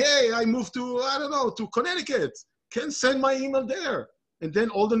email, say, hey, I moved to, I don't know, to Connecticut. Can send my email there. And then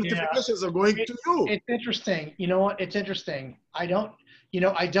all the notifications are going to you. It's interesting. You know what? It's interesting.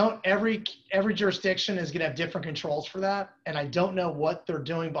 Every jurisdiction is going to have different controls for that. And I don't know what they're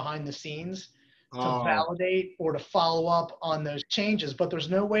doing behind the scenes to validate or to follow up on those changes. But there's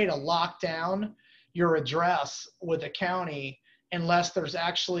no way to lock down your address with a county unless there's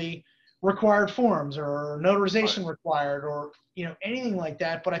actually required forms or notarization required or, anything like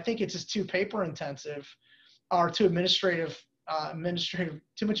that. But I think it's just too paper intensive or too too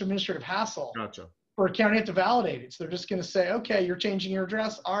much administrative hassle. Gotcha. For a county to validate it. So they're just going to say, okay, you're changing your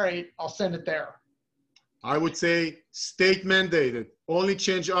address. All right, I'll send it there. I would say state mandated. Only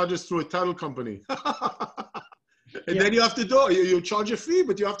change address through a title company. And then you have to do it. You charge a fee,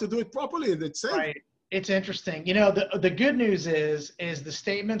 but you have to do it properly, and it's safe. Right. It's interesting. The good news is the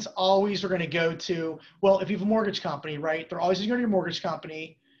statements always are going to go to, well, if you have a mortgage company, right, they're always going to your mortgage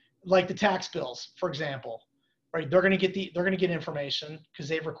company, like the tax bills, for example, right? They're going to get information because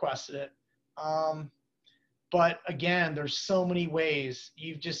they've requested it. But again, there's so many ways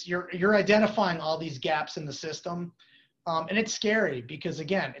you're identifying all these gaps in the system. And it's scary because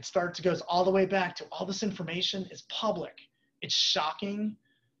again, it goes all the way back to all this information is public. It's shocking,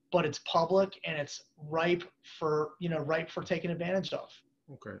 but it's public and it's ripe for taking advantage of.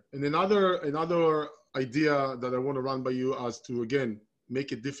 Okay. And another idea that I want to run by you as to, again,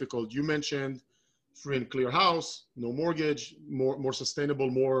 make it difficult. You mentioned free and clear house, no mortgage, more sustainable,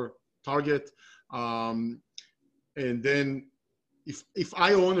 more target. And then if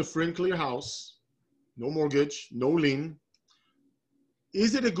I own a free and clear house, no mortgage, no lien,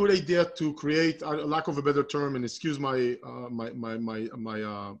 is it a good idea to create, lack of a better term, and excuse the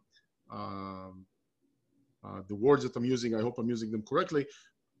words that I'm using, I hope I'm using them correctly.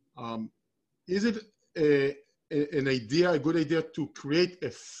 Is it a good idea to create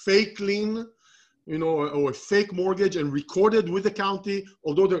a fake lien you know, or a fake mortgage and recorded with the county,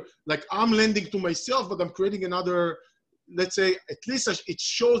 although they're like, I'm lending to myself, but I'm creating another, let's say, at least it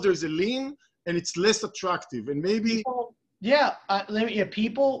shows there's a lien and it's less attractive. And maybe. People, yeah,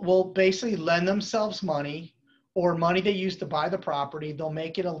 people will basically lend themselves money or money they use to buy the property. They'll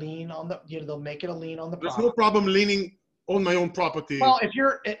make it a lien on the, they'll make it a lien on the There's property. no problem leaning on my own property. Well, if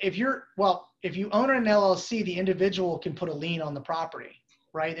you own an LLC, the individual can put a lien on the property,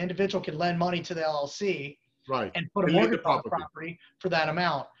 right? The individual can lend money to the LLC, right, and put a mortgage on the property for that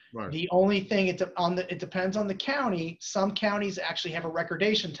amount. Right. The only thing it depends on the county. Some counties actually have a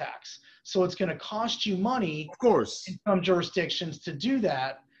recordation tax, so it's going to cost you money, of course, in some jurisdictions to do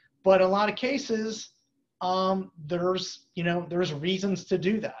that. But in a lot of cases, there's reasons to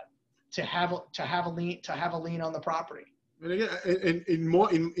do that, to have a lien on the property. And again,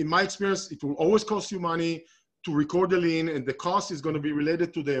 in my experience, it will always cost you money to record the lien, and the cost is going to be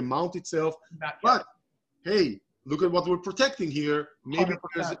related to the amount itself. But hey, look at what we're protecting here. Maybe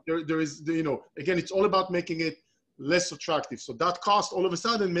there is, you know, again, it's all about making it less attractive. So that cost all of a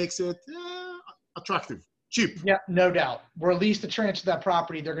sudden makes it attractive, cheap. Yeah, no doubt. Where at least to transfer that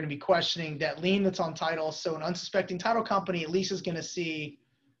property, they're going to be questioning that lien that's on title. So an unsuspecting title company at least is going to see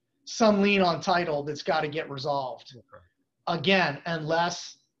some lien on title that's got to get resolved. Okay. Again,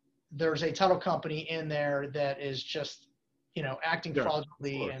 unless there's a title company in there that is just, you know, acting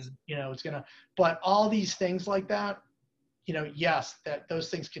fraudulently, and, you know, it's going to, but all these things like that, you know, yes, those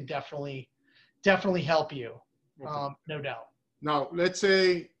things can definitely help you. Okay. No doubt. Now, let's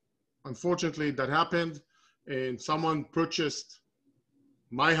say, unfortunately, that happened and someone purchased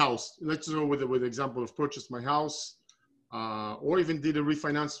my house. Let's go with the example of purchased my house, or even did a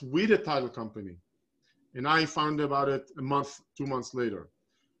refinance with a title company. And I found about it a month, 2 months later.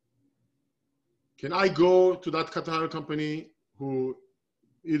 Can I go to that title company who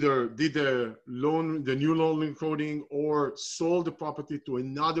either did the new loan encoding or sold the property to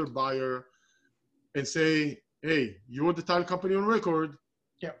another buyer and say, hey, you're the title company on record.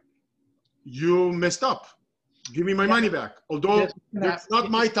 Yep. You messed up. Give me my money back. Although it's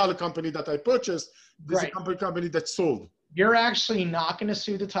not my title company that I purchased, this is a company that sold. You're actually not going to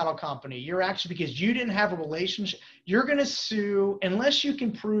sue the title company. You're actually, because you didn't have a relationship, you're going to sue unless you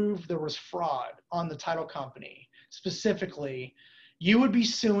can prove there was fraud on the title company. Specifically, you would be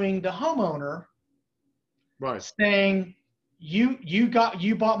suing the homeowner, right? Saying you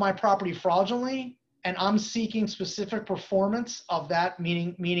bought my property fraudulently, and I'm seeking specific performance of that.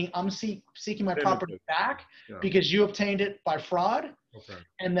 Meaning I'm seeking my property back because you obtained it by fraud. Okay.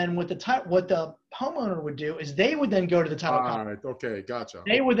 And then what the homeowner would do is they would then go to the title company. All right. Okay. Gotcha.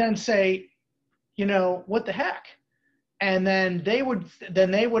 They would then say, you know, what the heck? And then they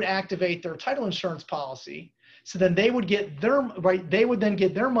would activate their title insurance policy. So then they would get they would then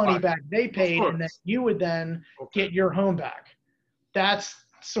get their money back they paid, and then you would then get your home back. That's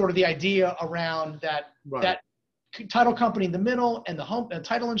sort of the idea around that, that title company in the middle and the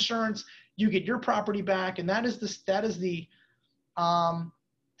title insurance. You get your property back, and that is the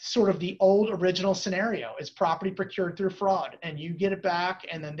sort of the old original scenario. Is property procured through fraud, and you get it back,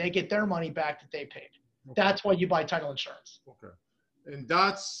 and then they get their money back that they paid. Okay. That's why you buy title insurance. Okay. And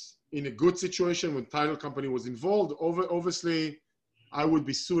that's in a good situation when title company was involved. Obviously, I would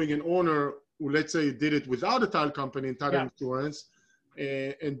be suing an owner who, let's say, did it without a title company and title insurance,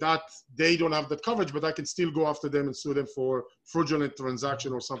 and that they don't have that coverage, but I can still go after them and sue them for fraudulent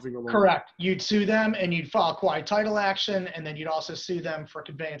transaction or something along. Correct. You'd sue them, and you'd file quiet title action, and then you'd also sue them for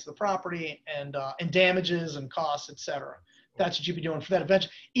conveyance of the property and damages and costs, etc. That's what you'd be doing for that event,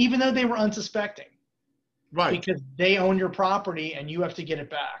 even though they were unsuspecting. Right. Because they own your property and you have to get it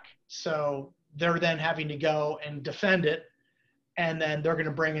back. So they're then having to go and defend it, and then they're going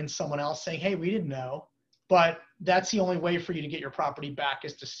to bring in someone else saying, hey, we didn't know. But that's the only way for you to get your property back,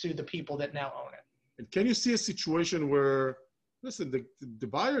 is to sue the people that now own it. And can you see a situation where, listen, the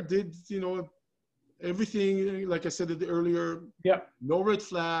buyer did, you know, everything, like I said earlier, no red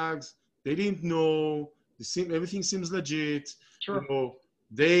flags, they didn't know, everything seems legit. Sure. You know,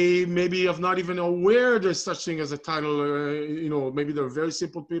 they maybe are not even aware there's such thing as a title, you know, maybe they're very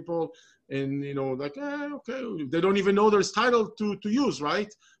simple people, and, you know, like, okay, they don't even know there's title to use,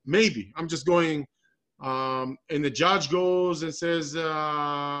 right? Maybe, I'm just going, and the judge goes and says,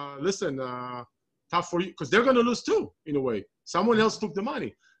 listen, tough for you, because they're going to lose too, in a way. Someone else took the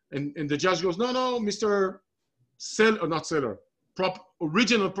money. And the judge goes, no, Mr.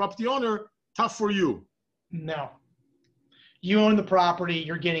 Original property owner, tough for you. No. You own the property,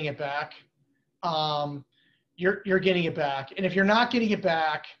 you're getting it back. You're getting it back. And if you're not getting it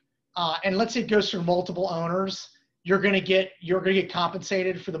back, and let's say it goes through multiple owners, you're going to get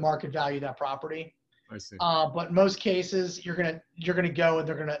compensated for the market value of that property. I see. But in most cases, you're gonna go and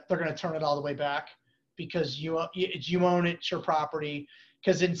they're gonna turn it all the way back because you own it, it's your property.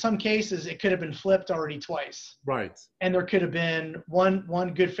 Because in some cases, it could have been flipped already twice. Right. And there could have been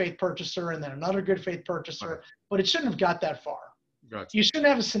one good faith purchaser and then another good faith purchaser, right. But it shouldn't have got that far. Gotcha. You shouldn't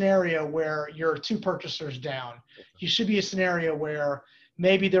have a scenario where you're 2 purchasers down. Okay. You should be a scenario where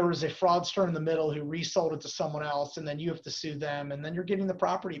maybe there was a fraudster in the middle who resold it to someone else, and then you have to sue them, and then you're getting the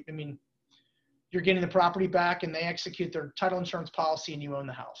property. I mean, you're getting the property back, and they execute their title insurance policy, and you own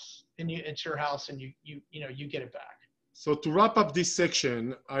the house, and it's your house, and you get it back. So to wrap up this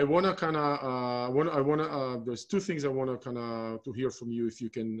section, I want to kind of, there's 2 things I want to kind of to hear from you, if you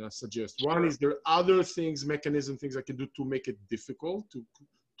can suggest. Sure. One is there other things, things I can do to make it difficult,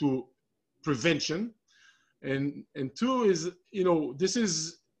 to prevention. And 2 is,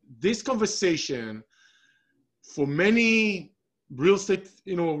 this conversation for many real estate,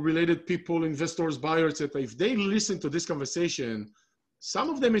 related people, investors, buyers, etc. If they listen to this conversation, some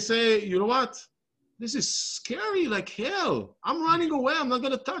of them may say, you know what? This is scary like hell. I'm running away. I'm not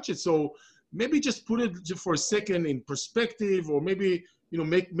going to touch it. So maybe just put it for a second in perspective, or maybe,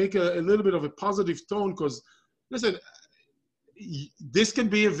 make a little bit of a positive tone. Because listen, this can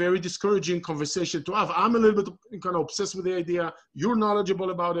be a very discouraging conversation to have. I'm a little bit kind of obsessed with the idea. You're knowledgeable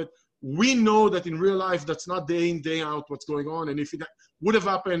about it. We know that in real life, that's not day in, day out what's going on. And if it would have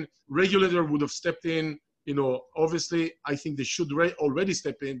happened, regulator would have stepped in. Obviously, I think they should already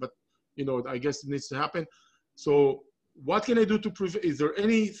step in, but I guess it needs to happen. So what can I do to prevent? Is there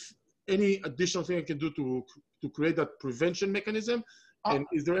any additional thing I can do to create that prevention mechanism? And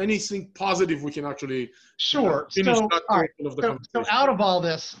is there anything positive we can actually finish that portion of the conversation? So out of all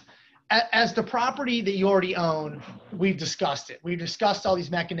this, as the property that you already own, we've discussed it. We've discussed all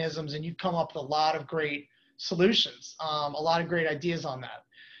these mechanisms, and you've come up with a lot of great solutions, a lot of great ideas on that.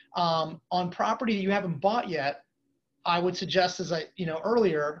 On property that you haven't bought yet, I would suggest,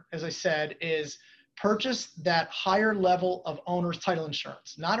 earlier, as I said, is purchase that higher level of owner's title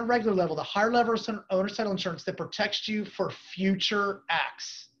insurance, not a regular level, the higher level of owner's title insurance that protects you for future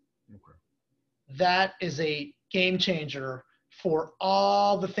acts. Okay. That is a game changer for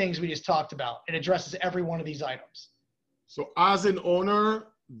all the things we just talked about. It addresses every one of these items. So as an owner,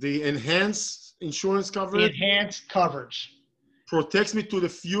 the enhanced insurance coverage? The enhanced coverage. Protects me to the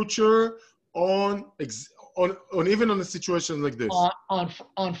future on even on a situation like this.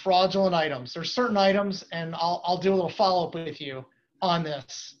 On fraudulent items. There's certain items, and I'll do a little follow-up with you on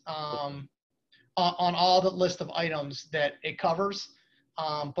this, on all the list of items that it covers,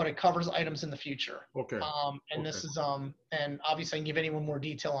 but it covers items in the future. Okay. This is, and obviously I can give anyone more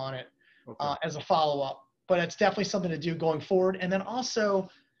detail on it as a follow-up, but it's definitely something to do going forward. And then also,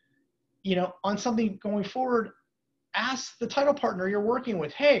 on something going forward, ask the title partner you're working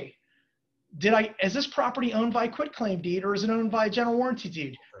with, hey, is this property owned by a quitclaim deed, or is it owned by a general warranty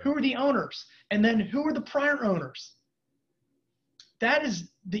deed? Okay. Who are the owners? And then who are the prior owners? That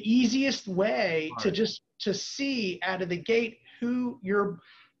is the easiest way to see out of the gate who you're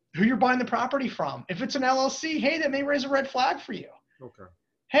buying the property from. If it's an LLC, hey, that may raise a red flag for you. Okay.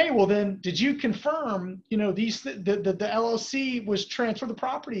 Hey, well then, did you confirm, the LLC was transferred the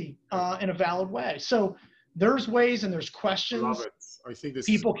property in a valid way? So there's ways and there's questions. Love it. I think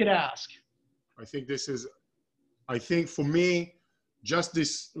people could ask. I think for me, just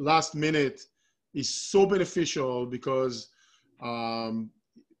this last minute is so beneficial because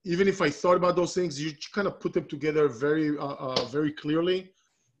even if I thought about those things, you kind of put them together very, very clearly.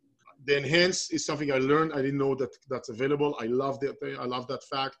 The enhance is something I learned. I didn't know that that's available. I love that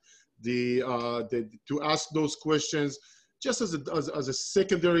fact. To ask those questions just as a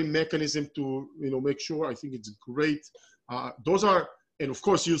secondary mechanism to make sure. I think it's great. Those are, and of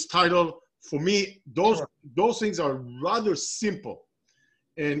course, use title. For me, those things are rather simple,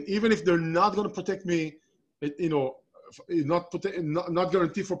 and even if they're not going to protect me, not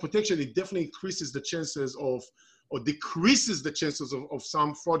guaranteed for protection, it definitely increases the chances of, or decreases the chances of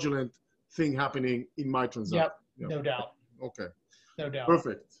some fraudulent thing happening in my transaction. Yep. No doubt. Okay. No doubt.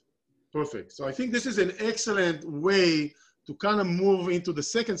 Perfect. So I think this is an excellent way to kind of move into the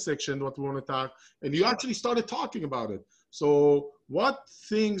second section, what we want to talk, and you actually started talking about it. So what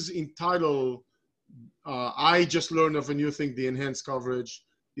things in title, I just learned of a new thing, the enhanced coverage.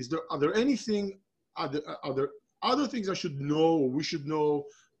 Are there other things I should know, or we should know,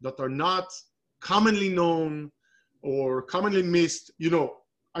 that are not commonly known or commonly missed?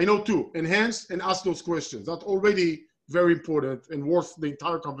 I know 2, enhance and ask those questions. That's already very important and worth the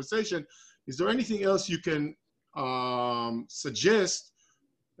entire conversation. Is there anything else you can suggest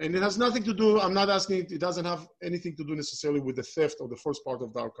And it has nothing to do, I'm not asking, it doesn't have anything to do necessarily with the theft of the first part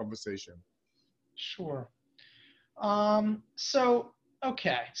of our conversation. Sure.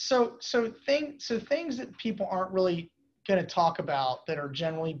 Okay. So things that people aren't really going to talk about that are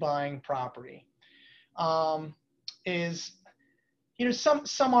generally buying property, is,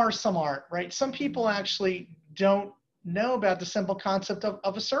 some are, some aren't, right? Some people actually don't know about the simple concept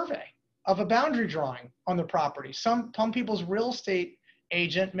of a survey, of a boundary drawing on their property. Some people's real estate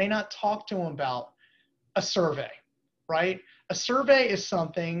agent may not talk to them about a survey, right? A survey is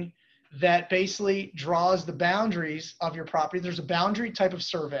something that basically draws the boundaries of your property. There's a boundary type of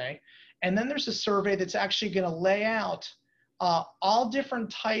survey, and then there's a survey that's actually going to lay out all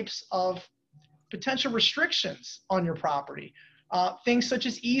different types of potential restrictions on your property. Things such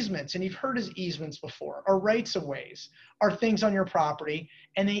as easements, and you've heard of easements before, or rights of ways, are things on your property.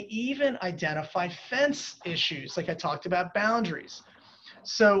 And they even identify fence issues, like I talked about boundaries.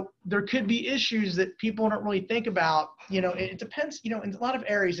 So there could be issues that people don't really think about. It depends, in a lot of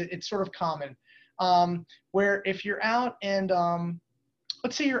areas, it's sort of common, where if you're out and,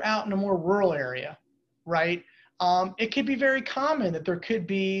 let's say you're out in a more rural area, right? It could be very common that there could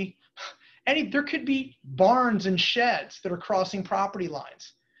be barns and sheds that are crossing property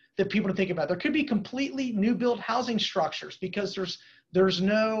lines that people don't think about. There could be completely new built housing structures because there's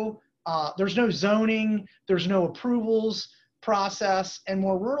no zoning, there's no approvals process in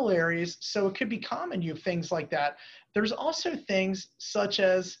more rural areas. So it could be common, you have things like that. There's also things such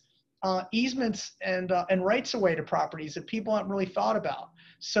as easements and rights of way to properties that people haven't really thought about.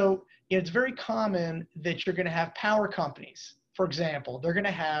 So it's very common that you're going to have power companies, for example. They're going to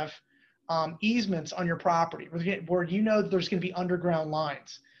have easements on your property where there's going to be underground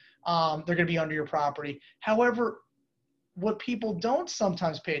lines. They're going to be under your property. However, what people don't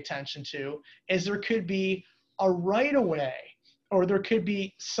sometimes pay attention to is there could be a right of way, or there could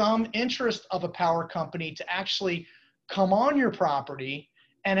be some interest of a power company to actually come on your property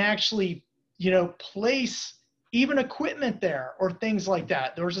and actually, place even equipment there or things like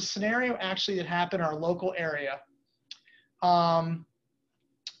that. There was a scenario actually that happened in our local area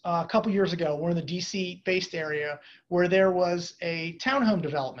a couple years ago. We're in the DC based area where there was a townhome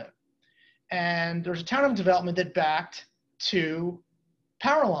development, and there's a townhome development that backed to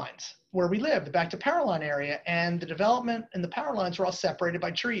power lines where we live, the back to power line area, and the development and the power lines were all separated by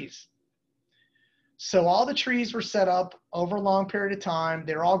trees. So all the trees were set up over a long period of time.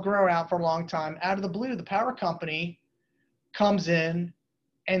 They're all grown out for a long time. Out of the blue, the power company comes in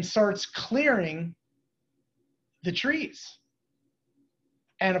and starts clearing the trees.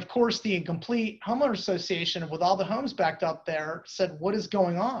 And of course, the incomplete homeowner association with all the homes backed up there said, what is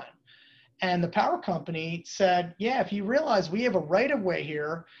going on? And the power company said, yeah, if you realize we have a right of way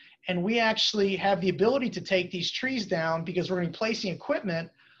here, and we actually have the ability to take these trees down because we're going to be placing equipment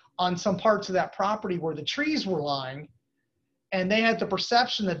on some parts of that property where the trees were lying. And they had the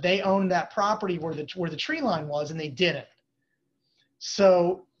perception that they owned that property where the tree line was, and they didn't.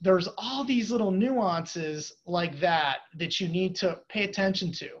 So there's all these little nuances like that you need to pay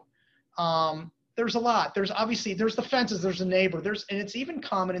attention to. There's a lot. There's the fences, there's a neighbor, and it's even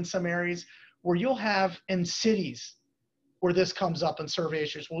common in some areas where you'll have in cities where this comes up in survey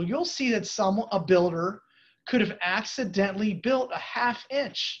issues. Well, you'll see that a builder could have accidentally built a half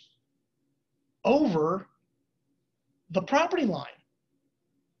inch over the property line.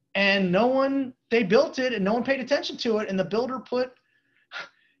 And they built it and no one paid attention to it. And the builder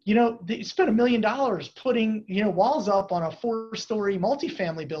they spent $1 million putting, walls up on a 4-story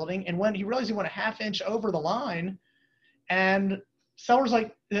multifamily building. And when he realized he went a half inch over the line, and sellers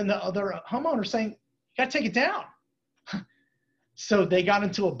then the other homeowner saying, you got to take it down. So they got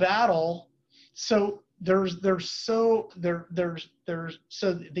into a battle. So the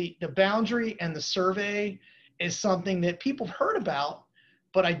boundary and the survey is something that people have heard about,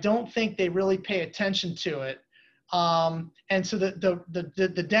 but I don't think they really pay attention to it. And so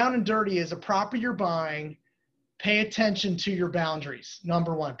the down and dirty is a property you're buying. Pay attention to your boundaries.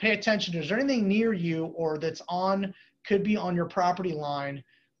 Number one, pay attention to, is there anything near you or could be on your property line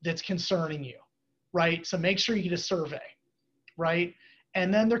that's concerning you, right? So make sure you get a survey, right?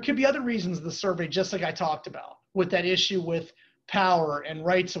 And then there could be other reasons the survey, just like I talked about, with that issue with power and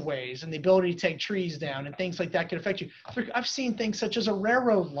rights of ways and the ability to take trees down and things like that could affect you. I've seen things such as a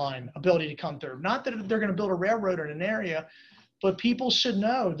railroad line ability to come through. Not that they're going to build a railroad in an area, but people should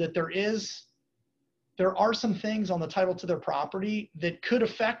know that there are some things on the title to their property that could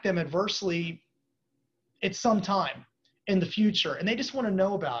affect them adversely at some time in the future. And they just want to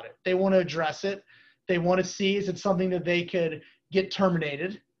know about it. They want to address it. They want to see, is it something that they could get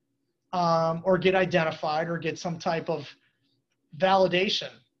terminated or get identified or get some type of validation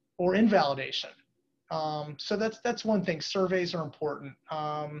or invalidation. So that's one thing. Surveys are important.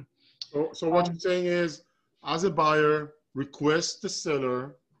 So what you're saying is, as a buyer, request the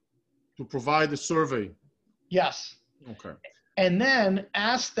seller to provide a survey. Yes. Okay. And then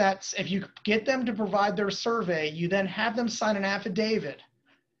ask that, if you get them to provide their survey, you then have them sign an affidavit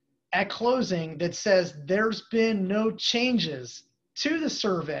at closing that says there's been no changes to the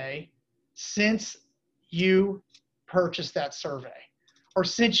survey since you purchased that survey, or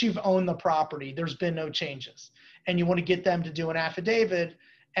since you've owned the property, there's been no changes. And you want to get them to do an affidavit,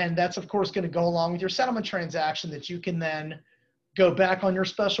 and that's of course going to go along with your settlement transaction that you can then go back on your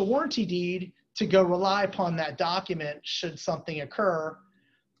special warranty deed to go rely upon that document should something occur.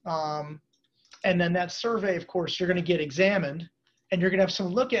 And then that survey, of course, you're going to get examined, and you're going to have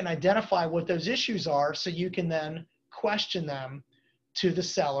someone look at and identify what those issues are, so you can then question them to the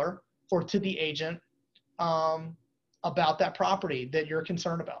seller or to the agent about that property that you're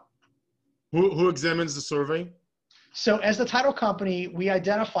concerned about. Who examines the survey? So as the title company, we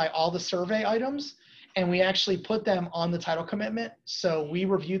identify all the survey items, and we actually put them on the title commitment. So we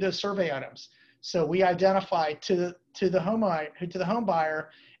review those survey items. So we identify to the home buyer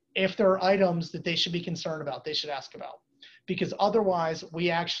if there are items that they should be concerned about, they should ask about. Because otherwise, we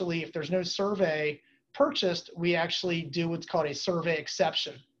actually, if there's no survey purchased, we actually do what's called a survey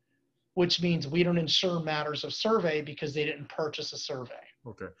exception, which means we don't insure matters of survey because they didn't purchase a survey.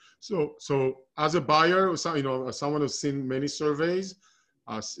 Okay. So as a buyer, as someone who's seen many surveys,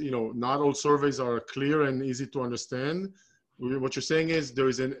 not all surveys are clear and easy to understand. What you're saying is there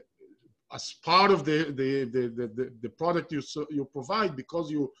is as part of the product you provide,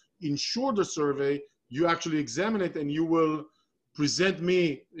 because you insure the survey, you actually examine it, and you will present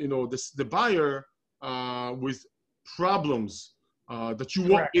me, the buyer, with problems that you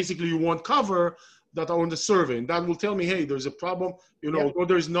want, basically you want cover, that are on the survey, and that will tell me, hey, there's a problem, or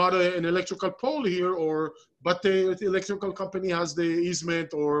there's not an electrical pole here, but the electrical company has the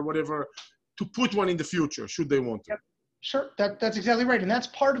easement or whatever to put one in the future, should they want to. Yep. Sure, that's exactly right. And that's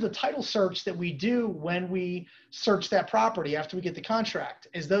part of the title search that we do when we search that property after we get the contract,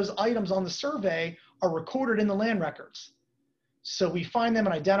 is those items on the survey are recorded in the land records. So we find them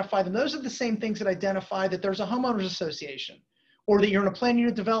and identify them. Those are the same things that identify that there's a homeowners association, or that you're in a planned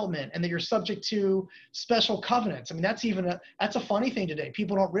unit development and that you're subject to special covenants. I mean, that's a funny thing today.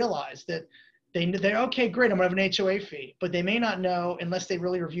 People don't realize that they're okay, great, I'm gonna have an HOA fee, but they may not know, unless they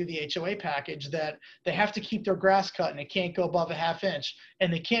really review the HOA package, that they have to keep their grass cut and it can't go above a ½ inch,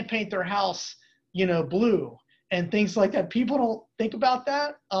 and they can't paint their house, blue, and things like that. People don't think about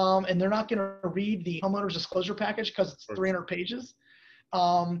that, and they're not gonna read the homeowner's disclosure package because it's 300 pages.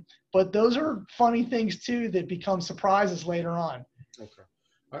 But those are funny things too that become surprises later on. Okay,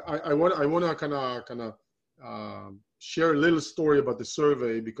 I want to kind of share a little story about the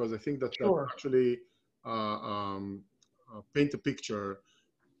survey, because I think that actually paint a picture.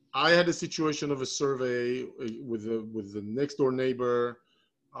 I had a situation of a survey with the next door neighbor,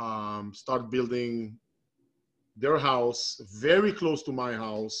 start building their house very close to my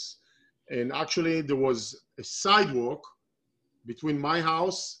house, and actually there was a sidewalk between my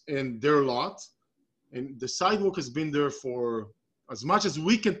house and their lot, and the sidewalk has been there for, as much as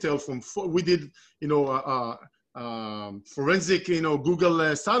we can tell from, we did, forensic,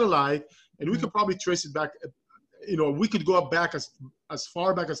 Google satellite, and we could probably trace it back, we could go back as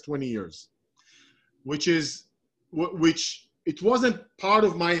far back as 20 years, which it wasn't part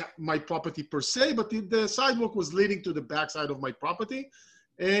of my property per se, but the sidewalk was leading to the backside of my property,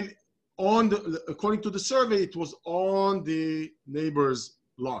 and according to the survey, it was on the neighbor's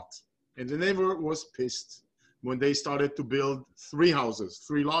lot, and the neighbor was pissed when they started to build 3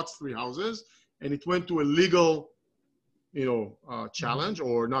 lots, 3 houses, and it went to a legal, challenge,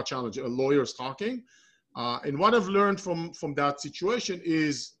 or not challenge, a lawyer's talking. And what I've learned from that situation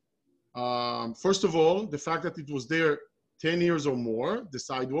is, first of all, the fact that it was there 10 years or more, the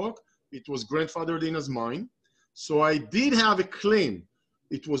sidewalk, it was grandfathered in as mine. So I did have a claim.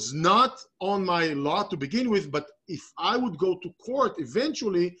 It was not on my lot to begin with, but if I would go to court,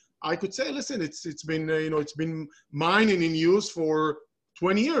 eventually I could say, listen, it's been, it's been mine and in use for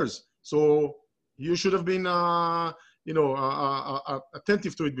 20 years. So you should have been,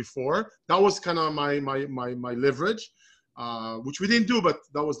 attentive to it before. That was kind of my leverage, which we didn't do, but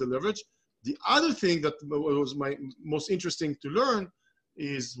that was the leverage. The other thing that was my most interesting to learn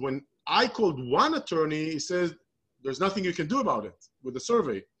is when I called one attorney, he said, there's nothing you can do about it with the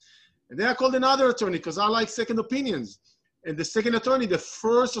survey. And then I called another attorney because I like second opinions. And the second attorney, the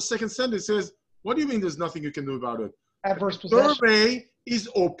first or second sentence says, what do you mean there's nothing you can do about it? Adverse possession. Survey is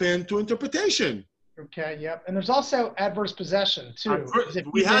open to interpretation. Okay. Yep. And there's also adverse possession too.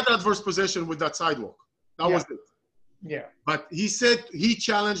 We had adverse possession with that sidewalk. That was it. Yeah. But he said he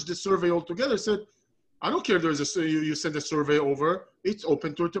challenged the survey altogether. Said, I don't care. You send a survey over. It's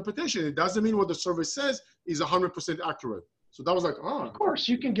open to interpretation. It doesn't mean what the survey says is 100% accurate. So that was like, oh. Of course,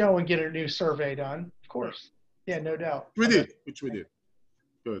 you can go and get a new survey done. Of course. Yeah, no doubt. Which we did.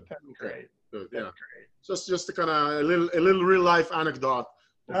 Good. That's great. Good. Yeah. That's great. Just a kind of a little real life anecdote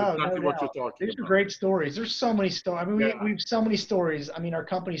of exactly no what doubt. you're talking These about. are great stories. There's so many stories. I mean, we've so many stories. I mean, our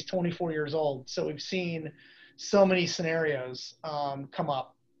company's 24 years old, so we've seen so many scenarios come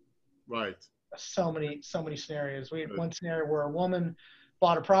up. Right. So many scenarios. We had one scenario where a woman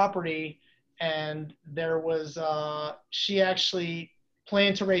bought a property, and there was she actually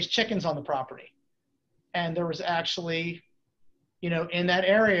planned to raise chickens on the property, and there was actually, you know, in that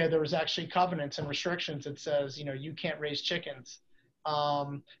area there was actually covenants and restrictions that says, you know, you can't raise chickens.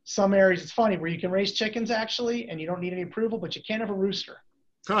 Some areas it's funny where you can raise chickens actually, and you don't need any approval, but you can't have a rooster.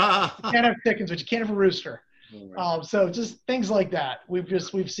 You can't have chickens, but you can't have a rooster. So just things like that.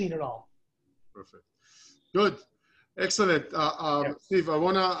 We've seen it all. Perfect. Good. Excellent. Steve, I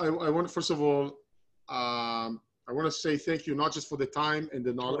want to, first of all, I want to say thank you, not just for the time and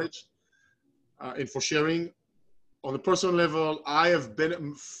the knowledge and for sharing. On a personal level, I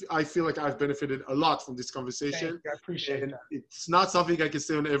feel like I've benefited a lot from this conversation. I appreciate that. It's not something I can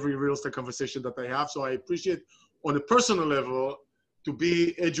say on every real estate conversation that I have. So I appreciate on a personal level to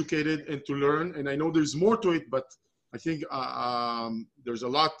be educated and to learn. And I know there's more to it, but I think there's a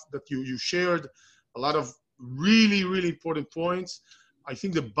lot that you shared, a lot of really, really important points. I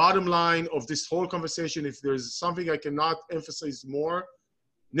think the bottom line of this whole conversation, if there's something I cannot emphasize more,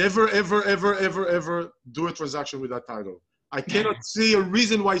 never, ever, ever, ever, ever do a transaction with that title. I cannot see a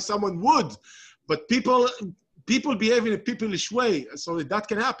reason why someone would, but people behave in a peopleish way, so that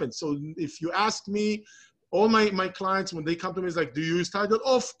can happen. So if you ask me, all my clients, when they come to me, is like, do you use title?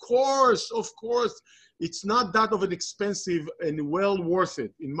 Of course, of course. It's not that of an expensive and well worth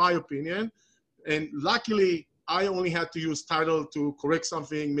it, in my opinion. And luckily, I only had to use title to correct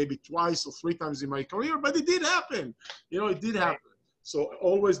something maybe twice or 3 times in my career, but it did happen. You know, it did happen. So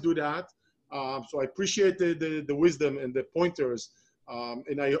always do that. So I appreciate the wisdom and the pointers.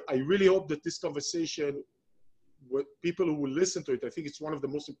 And I really hope that this conversation, with people who will listen to it, I think it's one of the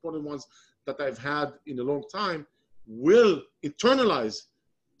most important ones that I've had in a long time, will internalize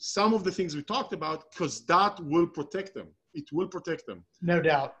some of the things we talked about, because that will protect them. It will protect them. No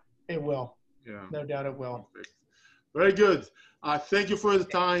doubt it will. Yeah. No doubt it will. Perfect. Very good. Thank you for the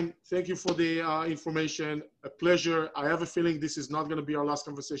time. Thank you for the information. A pleasure. I have a feeling this is not going to be our last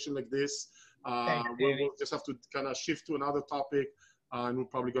conversation like this. We'll just have to kind of shift to another topic, and we're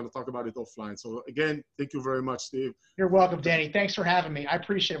probably going to talk about it offline. So again, thank you very much, Steve. You're welcome, Danny. Thanks for having me. I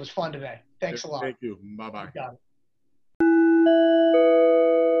appreciate it. It was fun today. Thanks a lot. Thank you. Bye-bye. You got it.